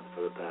 a month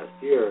for the past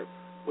year.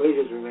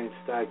 Wages remain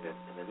stagnant,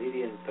 and the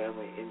median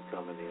family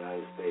income in the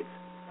United States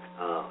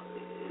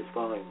is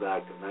falling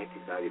back to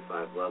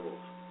 1995 levels.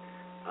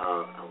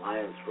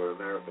 Alliance for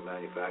American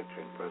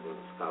Manufacturing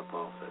President Scott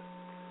Paul said.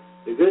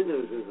 The good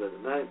news is that the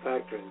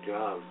manufacturing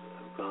jobs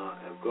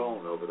have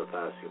grown over the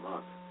past few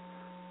months.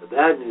 The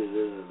bad news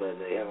is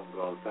that they haven't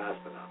grown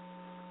fast enough.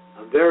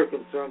 I'm very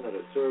concerned that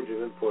a surge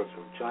of imports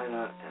from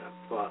China and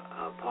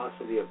a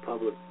paucity of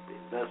public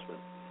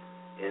investment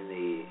in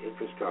the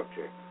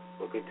infrastructure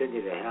will continue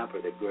to hamper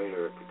the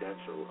greater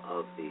potential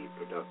of the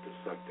productive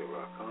sector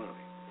of our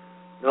economy.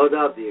 No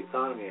doubt the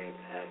economic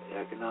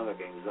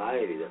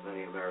anxiety that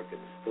many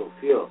Americans still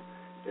feel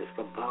is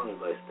compounded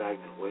by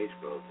stagnant wage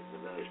growth and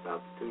diminished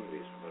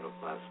opportunities for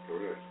middle-class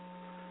careers.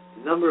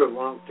 The number of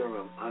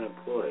long-term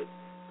unemployed,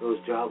 those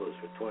jobless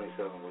for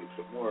 27 weeks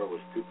or more,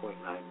 was 2.9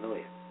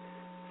 million,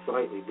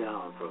 slightly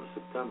down from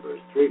September's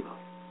 3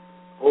 million.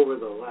 Over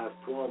the last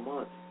 12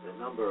 months, the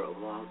number of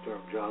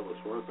long-term jobless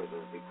workers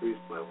has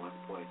decreased by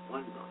 1.1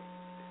 million.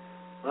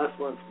 Last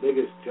month's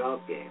biggest job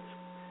gains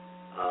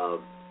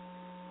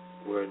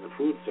were in the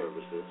food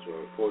services,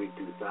 or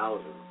 42,000,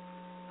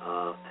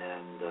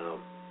 and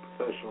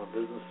professional and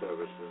business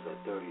services at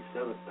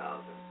 37,000,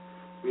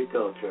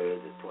 retail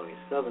trades at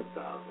 27,000,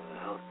 and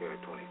healthcare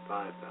at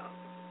 25,000.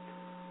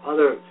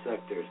 Other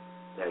sectors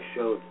that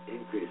showed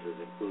increases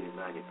including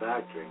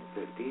manufacturing,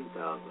 15,000,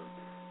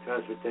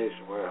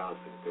 transportation,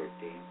 warehousing,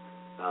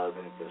 13,000,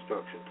 and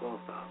construction,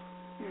 12,000.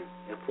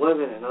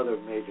 Employment in other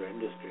major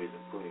industries,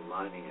 including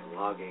mining and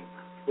logging,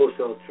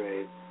 wholesale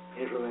trade,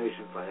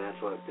 information,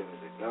 financial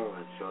activities, and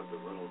government, showed the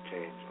little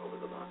change over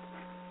the month.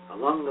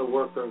 Among the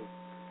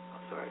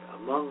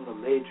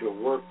major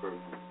worker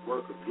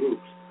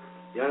groups,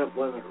 the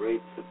unemployment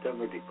rate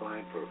September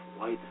declined for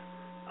whites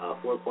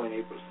 4.8%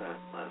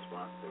 last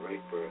month. The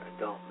rate for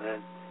adult men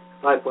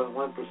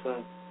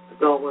 5.1%,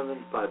 adult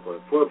women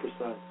 5.4%,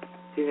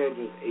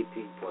 teenagers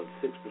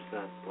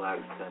 18.6%,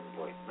 blacks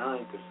 10.9%,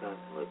 and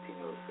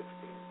Latinos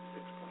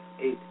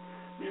 6.8%.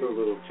 Show a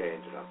little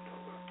change in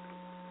October.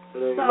 So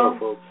there you go,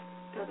 folks.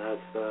 And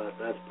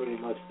that's pretty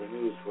much the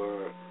news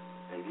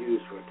and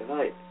views for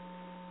tonight.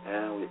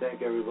 And we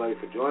thank everybody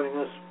for joining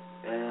us.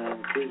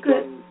 And please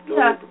join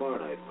us tomorrow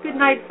night. Good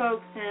night,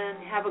 folks, and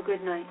have a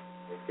good night.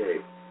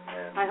 Okay.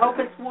 And I hope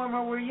it's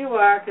warmer where you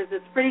are, because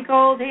it's pretty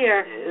cold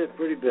here. It's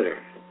pretty bitter.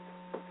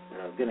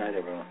 Good night,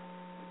 everyone.